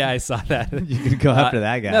 I saw that. You can go after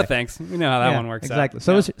that guy. No, thanks. We know how that one works exactly. out.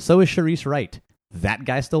 So is Sharice Wright. That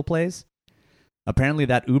guy still plays? Apparently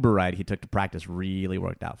that Uber ride he took to practice really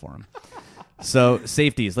worked out for him. So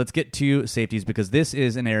safeties. Let's get to safeties because this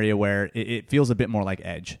is an area where it feels a bit more like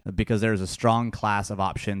edge because there's a strong class of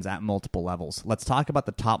options at multiple levels. Let's talk about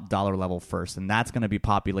the top dollar level first, and that's going to be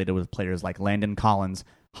populated with players like Landon Collins,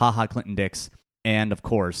 HaHa Clinton-Dix, and, of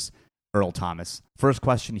course, Earl Thomas. First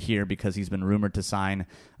question here, because he's been rumored to sign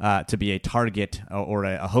to be a target or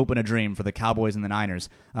a hope and a dream for the Cowboys and the Niners,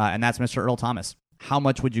 and that's Mr. Earl Thomas. How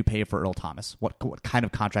much would you pay for Earl Thomas? What kind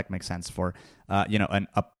of contract makes sense for a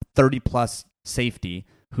 30-plus safety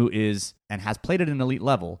who is and has played at an elite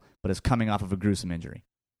level but is coming off of a gruesome injury?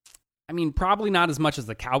 Probably not as much as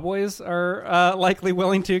the Cowboys are likely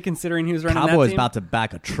willing to, considering who's running that team. Cowboys about to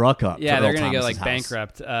back a truck up. Yeah, they're going to go house.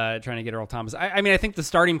 bankrupt trying to get Earl Thomas. I think the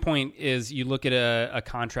starting point is you look at a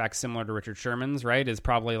contract similar to Richard Sherman's, right, is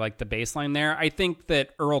probably like the baseline there. I think that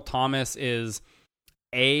Earl Thomas is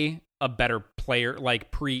a better player,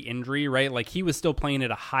 like pre-injury, right? Like he was still playing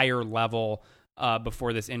at a higher level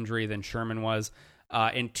before this injury than Sherman was.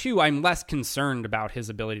 And two, I'm less concerned about his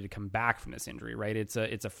ability to come back from this injury, right? It's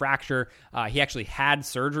a fracture. He actually had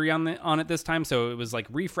surgery on it this time, so it was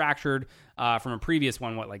like refractured from a previous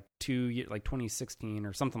one, 2016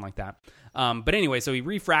 or something like that. But anyway, so he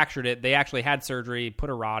refractured it. They actually had surgery, put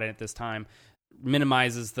a rod in it this time.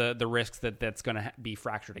 minimizes the risks that's going to be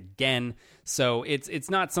fractured again. So it's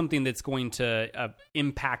not something that's going to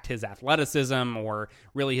impact his athleticism or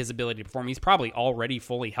really his ability to perform. He's probably already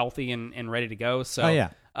fully healthy and ready to go. So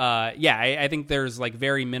I think there's like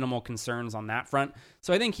very minimal concerns on that front.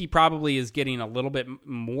 So I think he probably is getting a little bit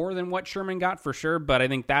more than what Sherman got for sure. But I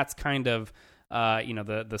think that's kind of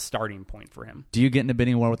the starting point for him. Do you get in a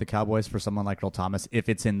bidding war with the Cowboys for someone like Earl Thomas if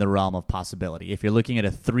it's in the realm of possibility? If you're looking at a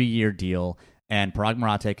 3-year deal and Parag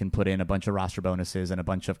Marate can put in a bunch of roster bonuses and a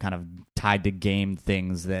bunch of kind of tied to game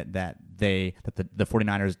things that the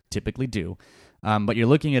 49ers typically do, but you're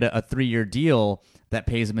looking at a 3-year deal that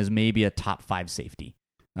pays him as maybe a top 5 safety.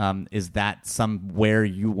 Is that somewhere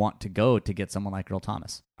you want to go to get someone like Earl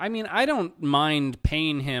Thomas? I mean, I don't mind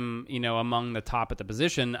paying him, among the top at the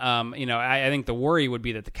position. I think the worry would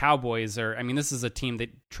be that the Cowboys this is a team that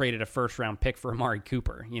traded a first-round pick for Amari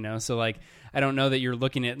Cooper, so like, I don't know that you're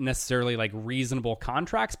looking at necessarily like reasonable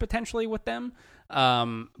contracts potentially with them.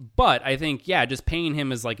 But I think, just paying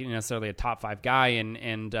him as like necessarily a top 5 guy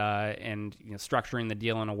and structuring the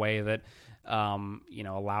deal in a way that,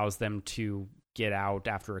 allows them to get out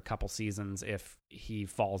after a couple seasons if he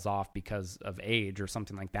falls off because of age or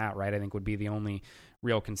something like that, right? I think would be the only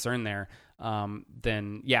real concern there.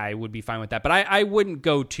 Then I would be fine with that. But I wouldn't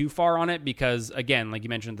go too far on it because, again, like you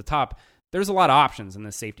mentioned at the top, there's a lot of options in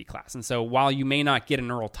this safety class. And so while you may not get an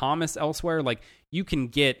Earl Thomas elsewhere, like you can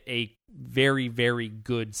get a very, very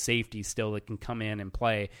good safety still that can come in and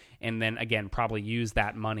play. And then, again, probably use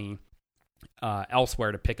that money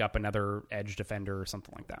elsewhere to pick up another edge defender or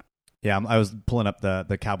something like that. Yeah, I was pulling up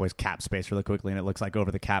the Cowboys cap space really quickly, and it looks like Over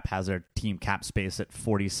the Cap has their team cap space at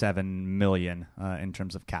 $47 million in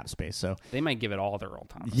terms of cap space. So they might give it all to Earl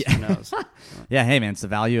Thomas. Yeah. Who knows? Yeah, hey man, it's the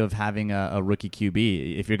value of having a rookie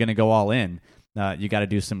QB. If you're going to go all in, you got to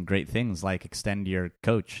do some great things like extend your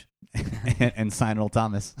coach and sign Earl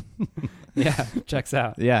Thomas. Yeah, checks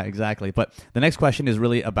out. Yeah, exactly. But the next question is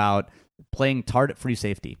really about playing target free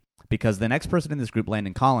safety. Because the next person in this group,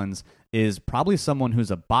 Landon Collins, is probably someone who's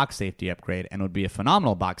a box safety upgrade and would be a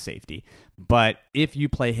phenomenal box safety. But if you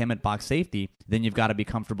play him at box safety, then you've got to be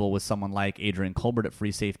comfortable with someone like Adrian Colbert at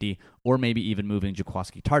free safety, or maybe even moving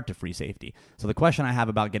Jaquiski Tartt to free safety. So the question I have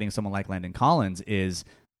about getting someone like Landon Collins is,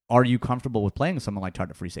 are you comfortable with playing someone like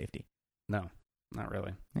Tartt at free safety? No, not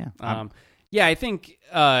really. Yeah. I think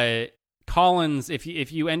Collins, if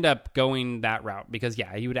you end up going that route, because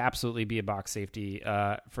he would absolutely be a box safety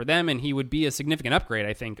for them, and he would be a significant upgrade,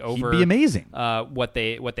 I think, over he'd be amazing. What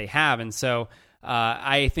they have, and so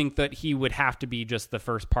I think that he would have to be just the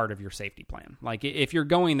first part of your safety plan. Like if you're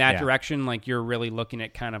going that direction, like you're really looking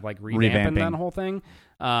at kind of like revamping that whole thing.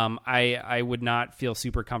 I would not feel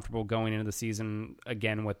super comfortable going into the season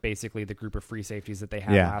again with basically the group of free safeties that they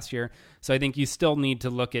had last year. So I think you still need to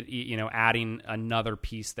look at adding another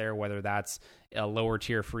piece there, whether that's a lower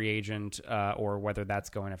tier free agent or whether that's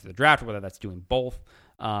going after the draft, or whether that's doing both.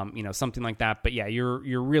 Something like that. But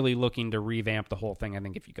you're really looking to revamp the whole thing, I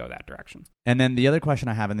think, if you go that direction. And then the other question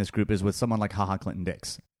I have in this group is with someone like HaHa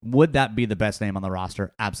Clinton-Dix. Would that be the best name on the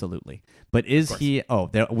roster? Absolutely. But is he...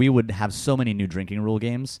 we would have so many new drinking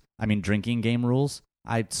game rules.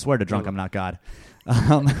 I swear to drunk, I'm not God.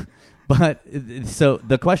 But so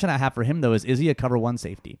the question I have for him, though, is he a cover 1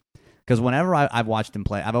 safety? Because whenever I've watched him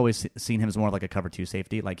play, I've always seen him as more like a cover 2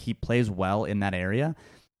 safety. Like, he plays well in that area.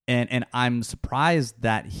 And I'm surprised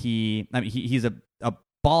that he's a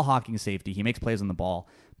ball hawking safety. He makes plays on the ball.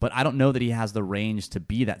 But I don't know that he has the range to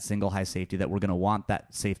be that single high safety that we're going to want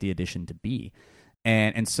that safety addition to be.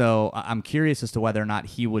 And so I'm curious as to whether or not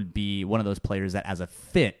he would be one of those players that as a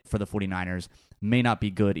fit for the 49ers may not be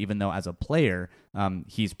good, even though as a player,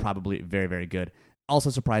 he's probably very, very good. Also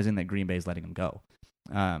surprising that Green Bay is letting him go.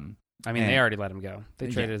 They already let him go. They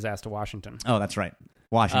traded his ass to Washington. Oh, that's right.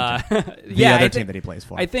 Washington. The other team that he plays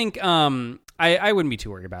for. I think I wouldn't be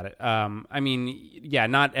too worried about it.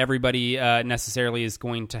 Not everybody necessarily is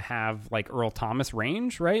going to have like Earl Thomas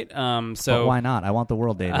range, right? But why not? I want the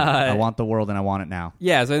world, David. I want the world, and I want it now.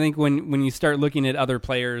 Yeah, so I think when you start looking at other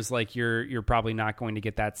players, like you're probably not going to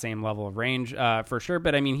get that same level of range for sure.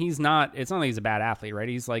 But I mean, he's not. It's not like he's a bad athlete, right?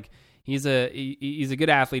 He's a good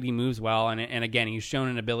athlete. He moves well, and again, he's shown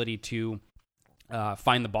an ability to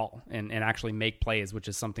find the ball and actually make plays, which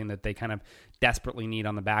is something that they kind of desperately need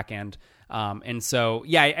on the back end. And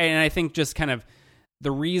I think just kind of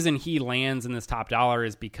the reason he lands in this top dollar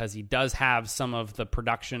is because he does have some of the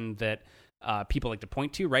production that people like to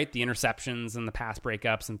point to, right? The interceptions and the pass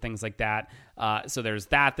breakups and things like that. So there's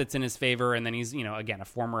that's in his favor. And then he's, again, a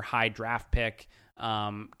former high draft pick,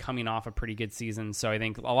 coming off a pretty good season. So I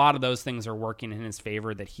think a lot of those things are working in his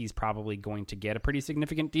favor, that he's probably going to get a pretty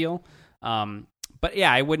significant deal. But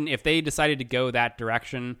yeah, I wouldn't, if they decided to go that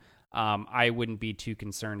direction, I wouldn't be too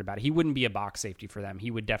concerned about it. He wouldn't be a box safety for them. He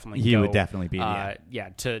would definitely be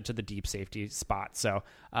to the deep safety spot. So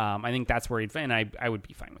I think that's where he'd fit, and I would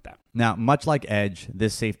be fine with that. Now, much like edge,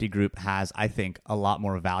 this safety group has, I think, a lot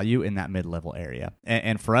more value in that mid-level area.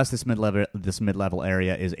 And for us, this mid-level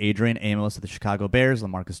area is Adrian Amos of the Chicago Bears,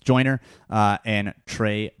 LaMarcus Joyner, and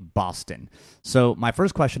Trey Boston. So my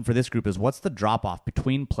first question for this group is, what's the drop-off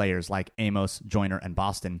between players like Amos, Joyner, and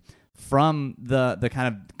Boston from the kind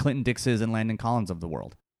of Clinton Dixes and Landon Collins of the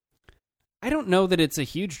world? I don't know that it's a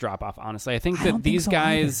huge drop-off, honestly. I think that these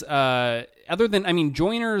guys, other than,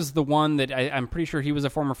 Joyner's the one that I'm pretty sure he was a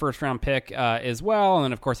former first-round pick as well,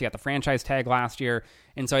 and of course he got the franchise tag last year,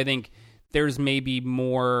 and so I think there's maybe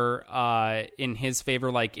more in his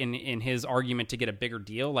favor, like in his argument to get a bigger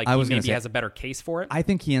deal. Like he maybe has a better case for it. I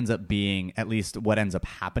think he ends up being at least what ends up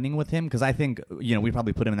happening with him, because I think, we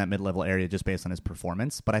probably put him in that mid-level area just based on his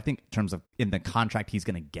performance. But I think in terms of in the contract he's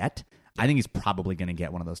going to get, I think he's probably going to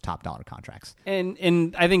get one of those top dollar contracts.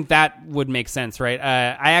 And I think that would make sense, right?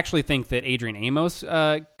 I actually think that Adrian Amos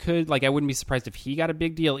could, I wouldn't be surprised if he got a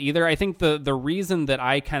big deal either. I think the reason that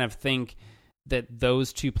I kind of think that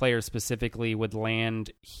those two players specifically would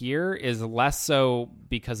land here is less so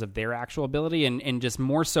because of their actual ability and just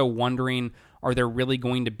more so wondering, are there really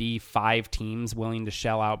going to be 5 teams willing to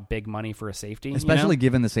shell out big money for a safety? Especially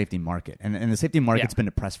given the safety market. And the safety market's been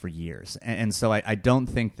depressed for years. And so I don't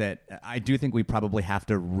think that... I do think we probably have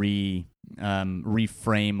to reframe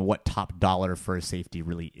what top dollar for a safety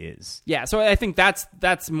really is. Yeah, so I think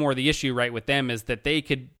that's more the issue, right, with them, is that they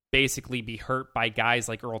could basically be hurt by guys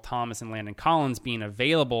like Earl Thomas and Landon Collins being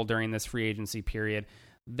available during this free agency period,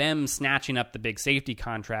 them snatching up the big safety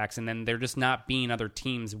contracts, and then there just not being other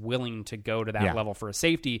teams willing to go to that level for a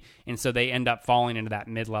safety, and so they end up falling into that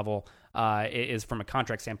mid-level is from a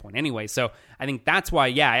contract standpoint anyway. So I think that's why,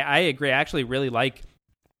 I agree. I actually really like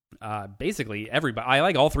basically everybody. I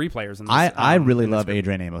like all 3 players in this. I really love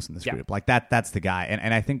Adrian Amos in this group. Like that's the guy.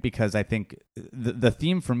 And I think because I think the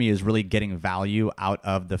theme for me is really getting value out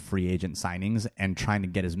of the free agent signings and trying to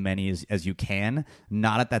get as many as you can,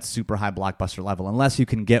 not at that super high blockbuster level, unless you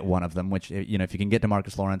can get one of them, which, if you can get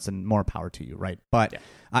DeMarcus Lawrence, and more power to you, right? But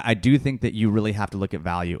I do think that you really have to look at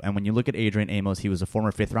value. And when you look at Adrian Amos, he was a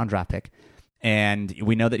former 5th round draft pick, and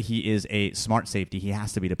we know that he is a smart safety. He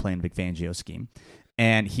has to be to play in Vic Fangio's scheme.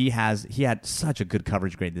 And he had such a good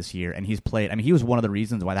coverage grade this year, and he's played. He was one of the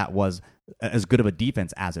reasons why that was as good of a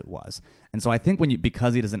defense as it was. And so I think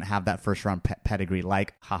because he doesn't have that first round pedigree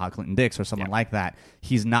like Clinton Dix or someone like that,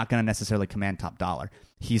 he's not going to necessarily command top dollar.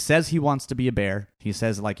 He says he wants to be a Bear. He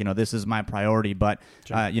says this is my priority, but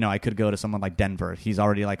I could go to someone like Denver. He's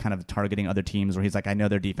already kind of targeting other teams where he's like, I know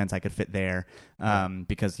their defense, I could fit there,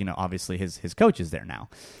 because obviously his coach is there now.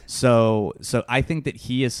 So I think that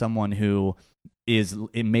he is someone who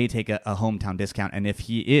it may take a hometown discount, and if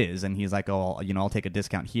he is, and he's like, I'll take a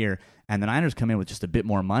discount here, and the Niners come in with just a bit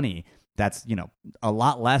more money, that's a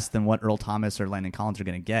lot less than what Earl Thomas or Landon Collins are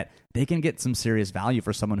going to get. They can get some serious value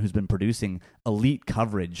for someone who's been producing elite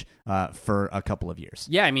coverage for a couple of years.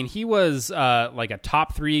 Yeah, he was a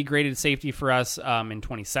top 3 graded safety for us in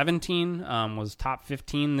 2017, was top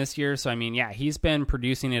 15 this year. So he's been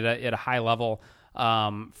producing it at a high level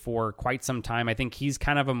for quite some time. I think he's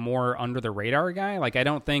kind of a more under the radar guy. I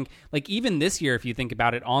don't think, even this year, if you think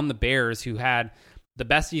about it, on the Bears, who had the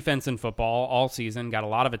best defense in football all season, got a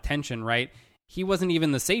lot of attention, right? He wasn't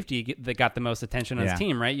even the safety that got the most attention on his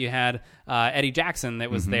team, right? You had Eddie Jackson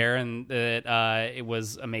that was there, and that it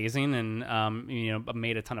was amazing, and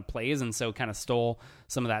made a ton of plays, and so kind of stole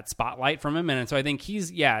some of that spotlight from him. And so I think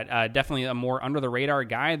he's definitely a more under the radar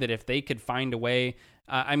guy, that if they could find a way.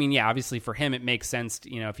 Obviously for him it makes sense,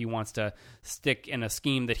 if he wants to stick in a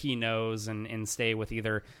scheme that he knows and stay with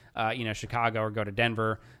either Chicago or go to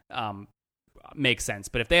Denver, makes sense.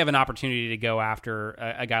 But if they have an opportunity to go after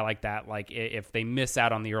a guy like that, if they miss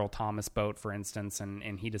out on the Earl Thomas boat, for instance,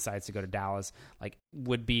 and he decides to go to Dallas,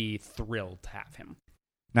 would be thrilled to have him.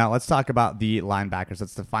 Now, let's talk about the linebackers.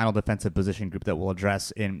 That's the final defensive position group that we'll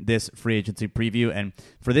address in this free agency preview. And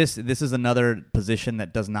for this is another position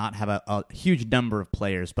that does not have a huge number of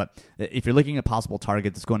players. But if you're looking at possible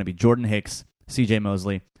targets, it's going to be Jordan Hicks, C.J.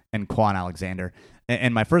 Mosley, and Quan Alexander.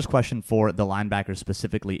 And my first question for the linebackers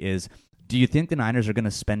specifically is, do you think the Niners are going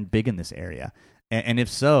to spend big in this area? And if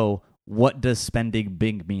so, what does spending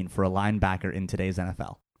big mean for a linebacker in today's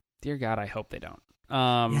NFL? Dear God, I hope they don't.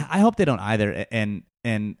 Yeah, I hope they don't either. And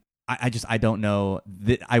I don't know.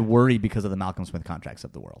 I worry because of the Malcolm Smith contracts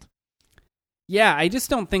of the world. Yeah, I just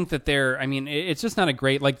don't think that it's just not a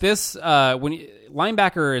great, like this,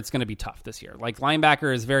 linebacker, it's going to be tough this year. Like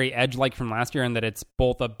linebacker is very edge-like from last year in that it's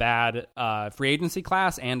both a bad free agency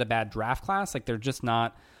class and a bad draft class. Like there's just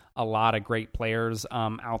not a lot of great players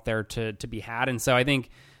out there to be had. And so I think,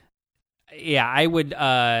 yeah, I would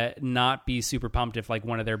not be super pumped if like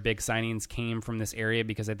one of their big signings came from this area,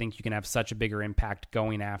 because I think you can have such a bigger impact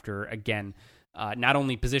going after, again, not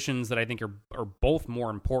only positions that I think are both more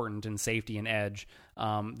important in safety and edge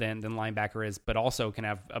than linebacker is, but also can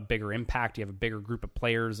have a bigger impact. You have a bigger group of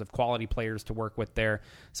players, of quality players to work with there.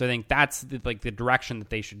 So I think that's the direction that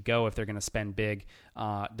they should go if they're going to spend big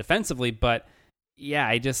defensively. But yeah,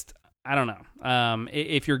 I don't know.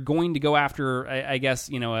 If you're going to go after, I guess,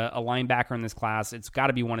 a linebacker in this class, it's got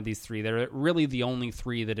to be one of these three. They're really the only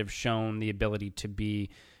three that have shown the ability to be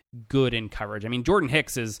good in coverage. I mean, Jordan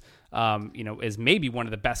Hicks is maybe one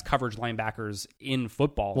of the best coverage linebackers in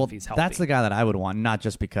football if he's healthy. That's the guy that I would want, not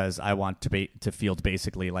just because I want to field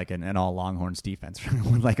basically like an all Longhorns defense,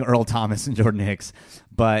 like Earl Thomas and Jordan Hicks,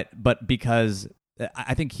 but because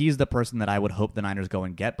I think he's the person that I would hope the Niners go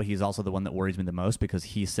and get, but he's also the one that worries me the most because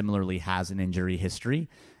he similarly has an injury history.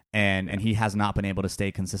 And he has not been able to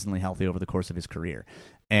stay consistently healthy over the course of his career.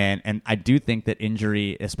 And I do think that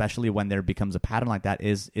injury, especially when there becomes a pattern like that,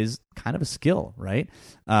 is kind of a skill, right?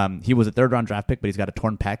 He was a third-round draft pick, but he's got a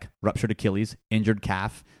torn pec, ruptured Achilles, injured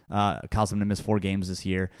calf, caused him to miss 4 games this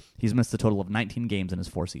year. He's missed a total of 19 games in his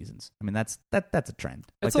 4 seasons. I mean, that's a trend.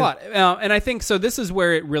 It's a lot. And I think, so this is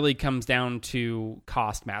where it really comes down to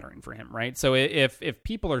cost mattering for him, right? So if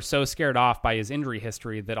people are so scared off by his injury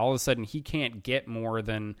history that all of a sudden he can't get more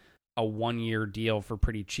than a 1-year deal for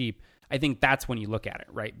pretty cheap, I think that's when you look at it,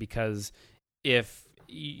 right? Because if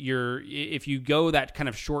you go that kind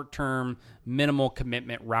of short-term minimal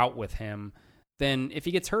commitment route with him, then if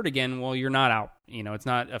he gets hurt again, well, you're not out. It's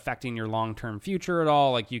not affecting your long-term future at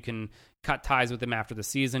all. Like you can cut ties with him after the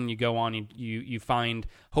season. You go on, you find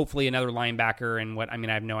hopefully another linebacker, and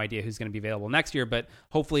I have no idea who's going to be available next year, but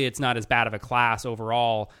hopefully it's not as bad of a class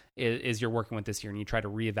overall as you're working with this year, and you try to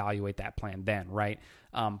reevaluate that plan then, right?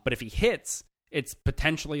 But if he hits, it's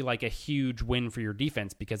potentially like a huge win for your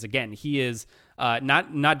defense, because again, he is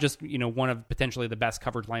not just one of potentially the best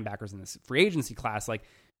coverage linebackers in this free agency class, like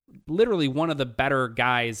literally one of the better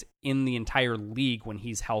guys in the entire league when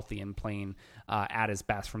he's healthy and playing at his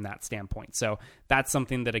best from that standpoint. So that's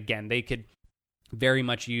something that, again, they could very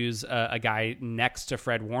much use a guy next to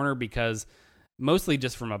Fred Warner, because mostly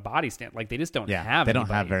just from a body stand, like they just don't have they anybody,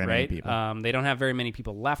 don't have very right? many people. They don't have very many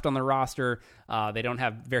people left on the roster. They don't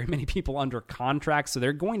have very many people under contract, so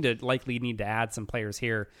they're going to likely need to add some players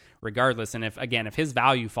here regardless. And if his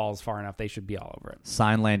value falls far enough, they should be all over it.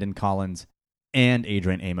 Sign Landon Collins and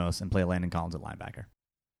Adrian Amos and play Landon Collins at linebacker.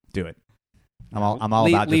 Do it. I'm all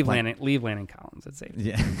about leave Landon Collins. It's safe.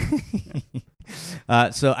 Yeah.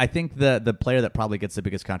 So I think the player that probably gets the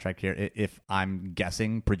biggest contract here, if I'm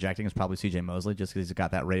projecting, is probably C.J. Mosley, just because he's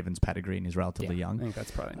got that Ravens pedigree and he's relatively young. I think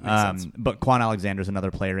that's probably makes sense. But Quan Alexander's another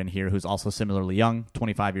player in here who's also similarly young,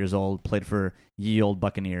 25 years old, played for ye old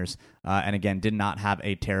Buccaneers, and again did not have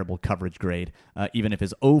a terrible coverage grade, even if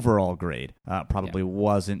his overall grade probably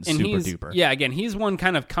wasn't super duper. Yeah, again, he's one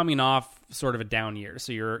kind of coming off sort of a down year,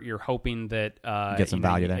 so you're hoping that get some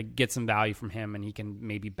value there. Get some value from him, and he can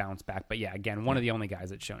maybe bounce back. But yeah, again, one of the only guys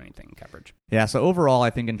that's shown anything in coverage. Yeah, so overall, I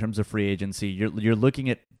think in terms of free agency, you're looking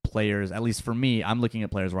at players, at least for me, I'm looking at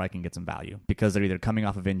players where I can get some value because they're either coming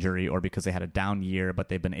off of injury or because they had a down year, but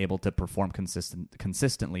they've been able to perform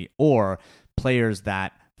consistently, or players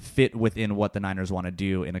that fit within what the Niners want to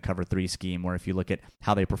do in a cover 3 scheme, where if you look at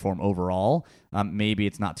how they perform overall, maybe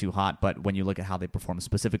it's not too hot, but when you look at how they perform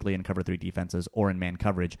specifically in cover 3 defenses or in man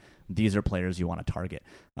coverage, these are players you want to target.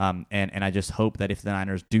 And I just hope that if the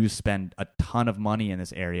Niners do spend a ton of money in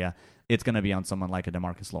this area, it's going to be on someone like a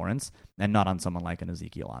DeMarcus Lawrence and not on someone like an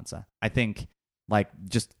Ezekiel Ansah. I think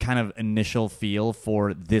just kind of initial feel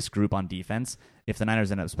for this group on defense, if the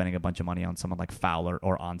Niners end up spending a bunch of money on someone like Fowler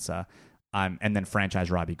or Ansah, and then franchise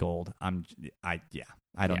Robbie Gould, I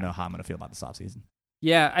don't know how I'm going to feel about this offseason.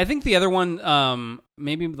 Yeah, I think the other one,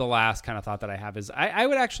 maybe the last kind of thought that I have is I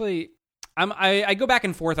would actually, I go back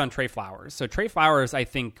and forth on Trey Flowers. So Trey Flowers, I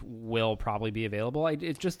think, will probably be available.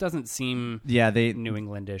 It just doesn't seem New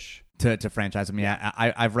Englandish to franchise him. Yeah,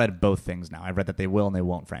 I've read both things now. I've read that they will and they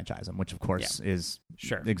won't franchise him, which of course is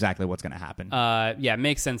exactly what's going to happen. Yeah,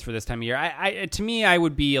 makes sense for this time of year. To me, I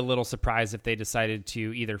would be a little surprised if they decided to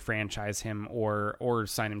either franchise him or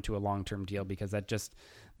sign him to a long-term deal, because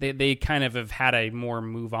they kind of have had a more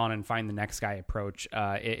move on and find the next guy approach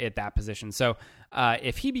at that position. So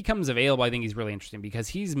if he becomes available, I think he's really interesting because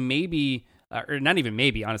he's maybe, or not even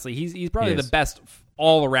maybe, honestly, he's probably the best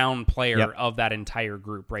all-around player of that entire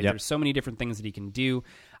group, right? There's so many different things that he can do.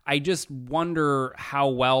 I just wonder how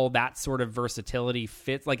well that sort of versatility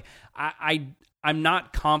fits. Like, I'm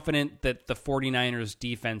not confident that the 49ers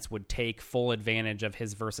defense would take full advantage of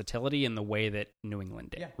his versatility in the way that New England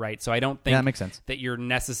did, right? So I don't think that makes sense. That you're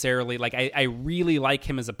necessarily, like, I really like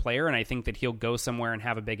him as a player, and I think that he'll go somewhere and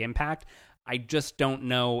have a big impact. I just don't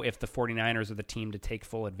know if the 49ers are the team to take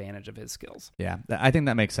full advantage of his skills. Yeah, I think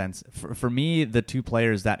that makes sense. For me, the two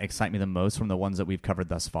players that excite me the most from the ones that we've covered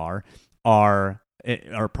thus far are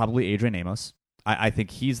probably Adrian Amos. I think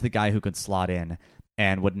he's the guy who could slot in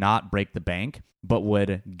and would not break the bank, but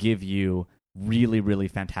would give you really, really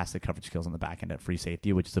fantastic coverage skills on the back end at free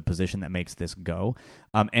safety, which is a position that makes this go.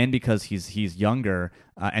 And because he's younger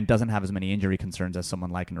and doesn't have as many injury concerns as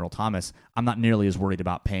someone like an Earl Thomas, I'm not nearly as worried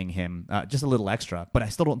about paying him just a little extra, but I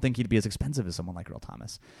still don't think he'd be as expensive as someone like Earl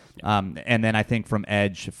Thomas. Yeah. And then I think from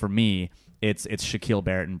edge, for me, it's Shaquille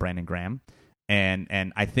Barrett and Brandon Graham.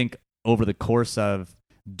 And I think over the course of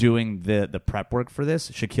doing the prep work for this,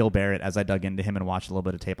 Shaquille Barrett, as I dug into him and watched a little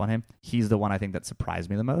bit of tape on him, he's the one I think that surprised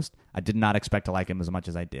me the most. I did not expect to like him as much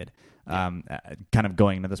as I did, kind of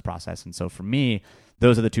going into this process. And so for me,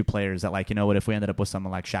 those are the two players that, like, you know what, if we ended up with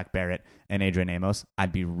someone like Shaq Barrett and Adrian Amos,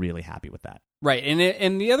 I'd be really happy with that. Right.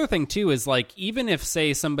 And the other thing, too, is, like, even if,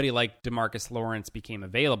 say, somebody like DeMarcus Lawrence became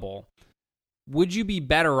available, would you be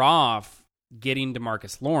better off getting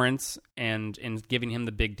DeMarcus Lawrence and giving him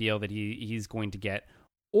the big deal that he's going to get,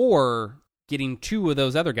 or getting two of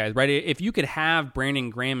those other guys, right? If you could have Brandon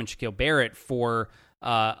Graham and Shaquille Barrett for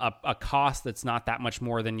a cost that's not that much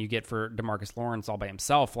more than you get for DeMarcus Lawrence all by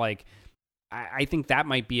himself, like, I think that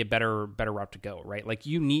might be a better route to go, right? Like,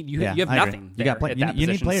 you have nothing there at that you position.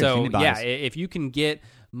 Need players. So you need bodies. If you can get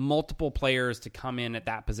multiple players to come in at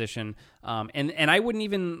that position, and I wouldn't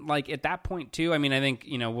even, like, at that point too. I mean, I think,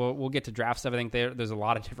 you know, we'll get to draft stuff. I think there's a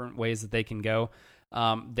lot of different ways that they can go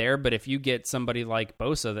there, but if you get somebody like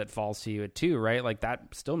Bosa that falls to you at 2, right, like, that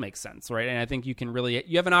still makes sense, right? And I think you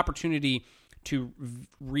have an opportunity to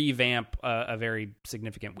revamp a very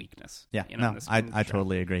significant weakness. Yeah, I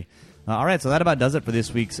totally agree. All right, so that about does it for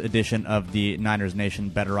this week's edition of the Niners Nation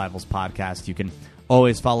Better Rivals podcast. You can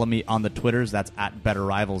always follow me on the Twitters. That's at Better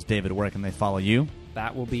Rivals. David, where can they follow you?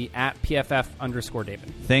 That will be at PFF_David.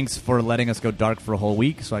 Thanks for letting us go dark for a whole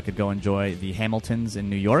week so I could go enjoy the Hamiltons in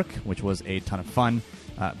New York, which was a ton of fun.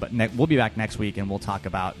 But we'll be back next week, and we'll talk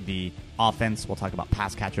about the offense. We'll talk about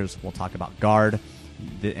pass catchers. We'll talk about guard.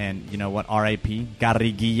 And you know what? R.I.P.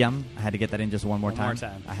 Garriguillam. I had to get that in just one more time.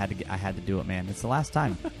 I had to do it, man. It's the last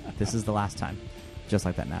time. This is the last time. Just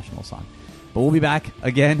like that national song. But we'll be back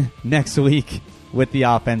again next week with the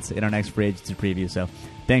offense in our next free agency preview. So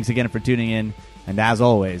thanks again for tuning in. And as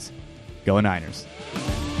always, go Niners.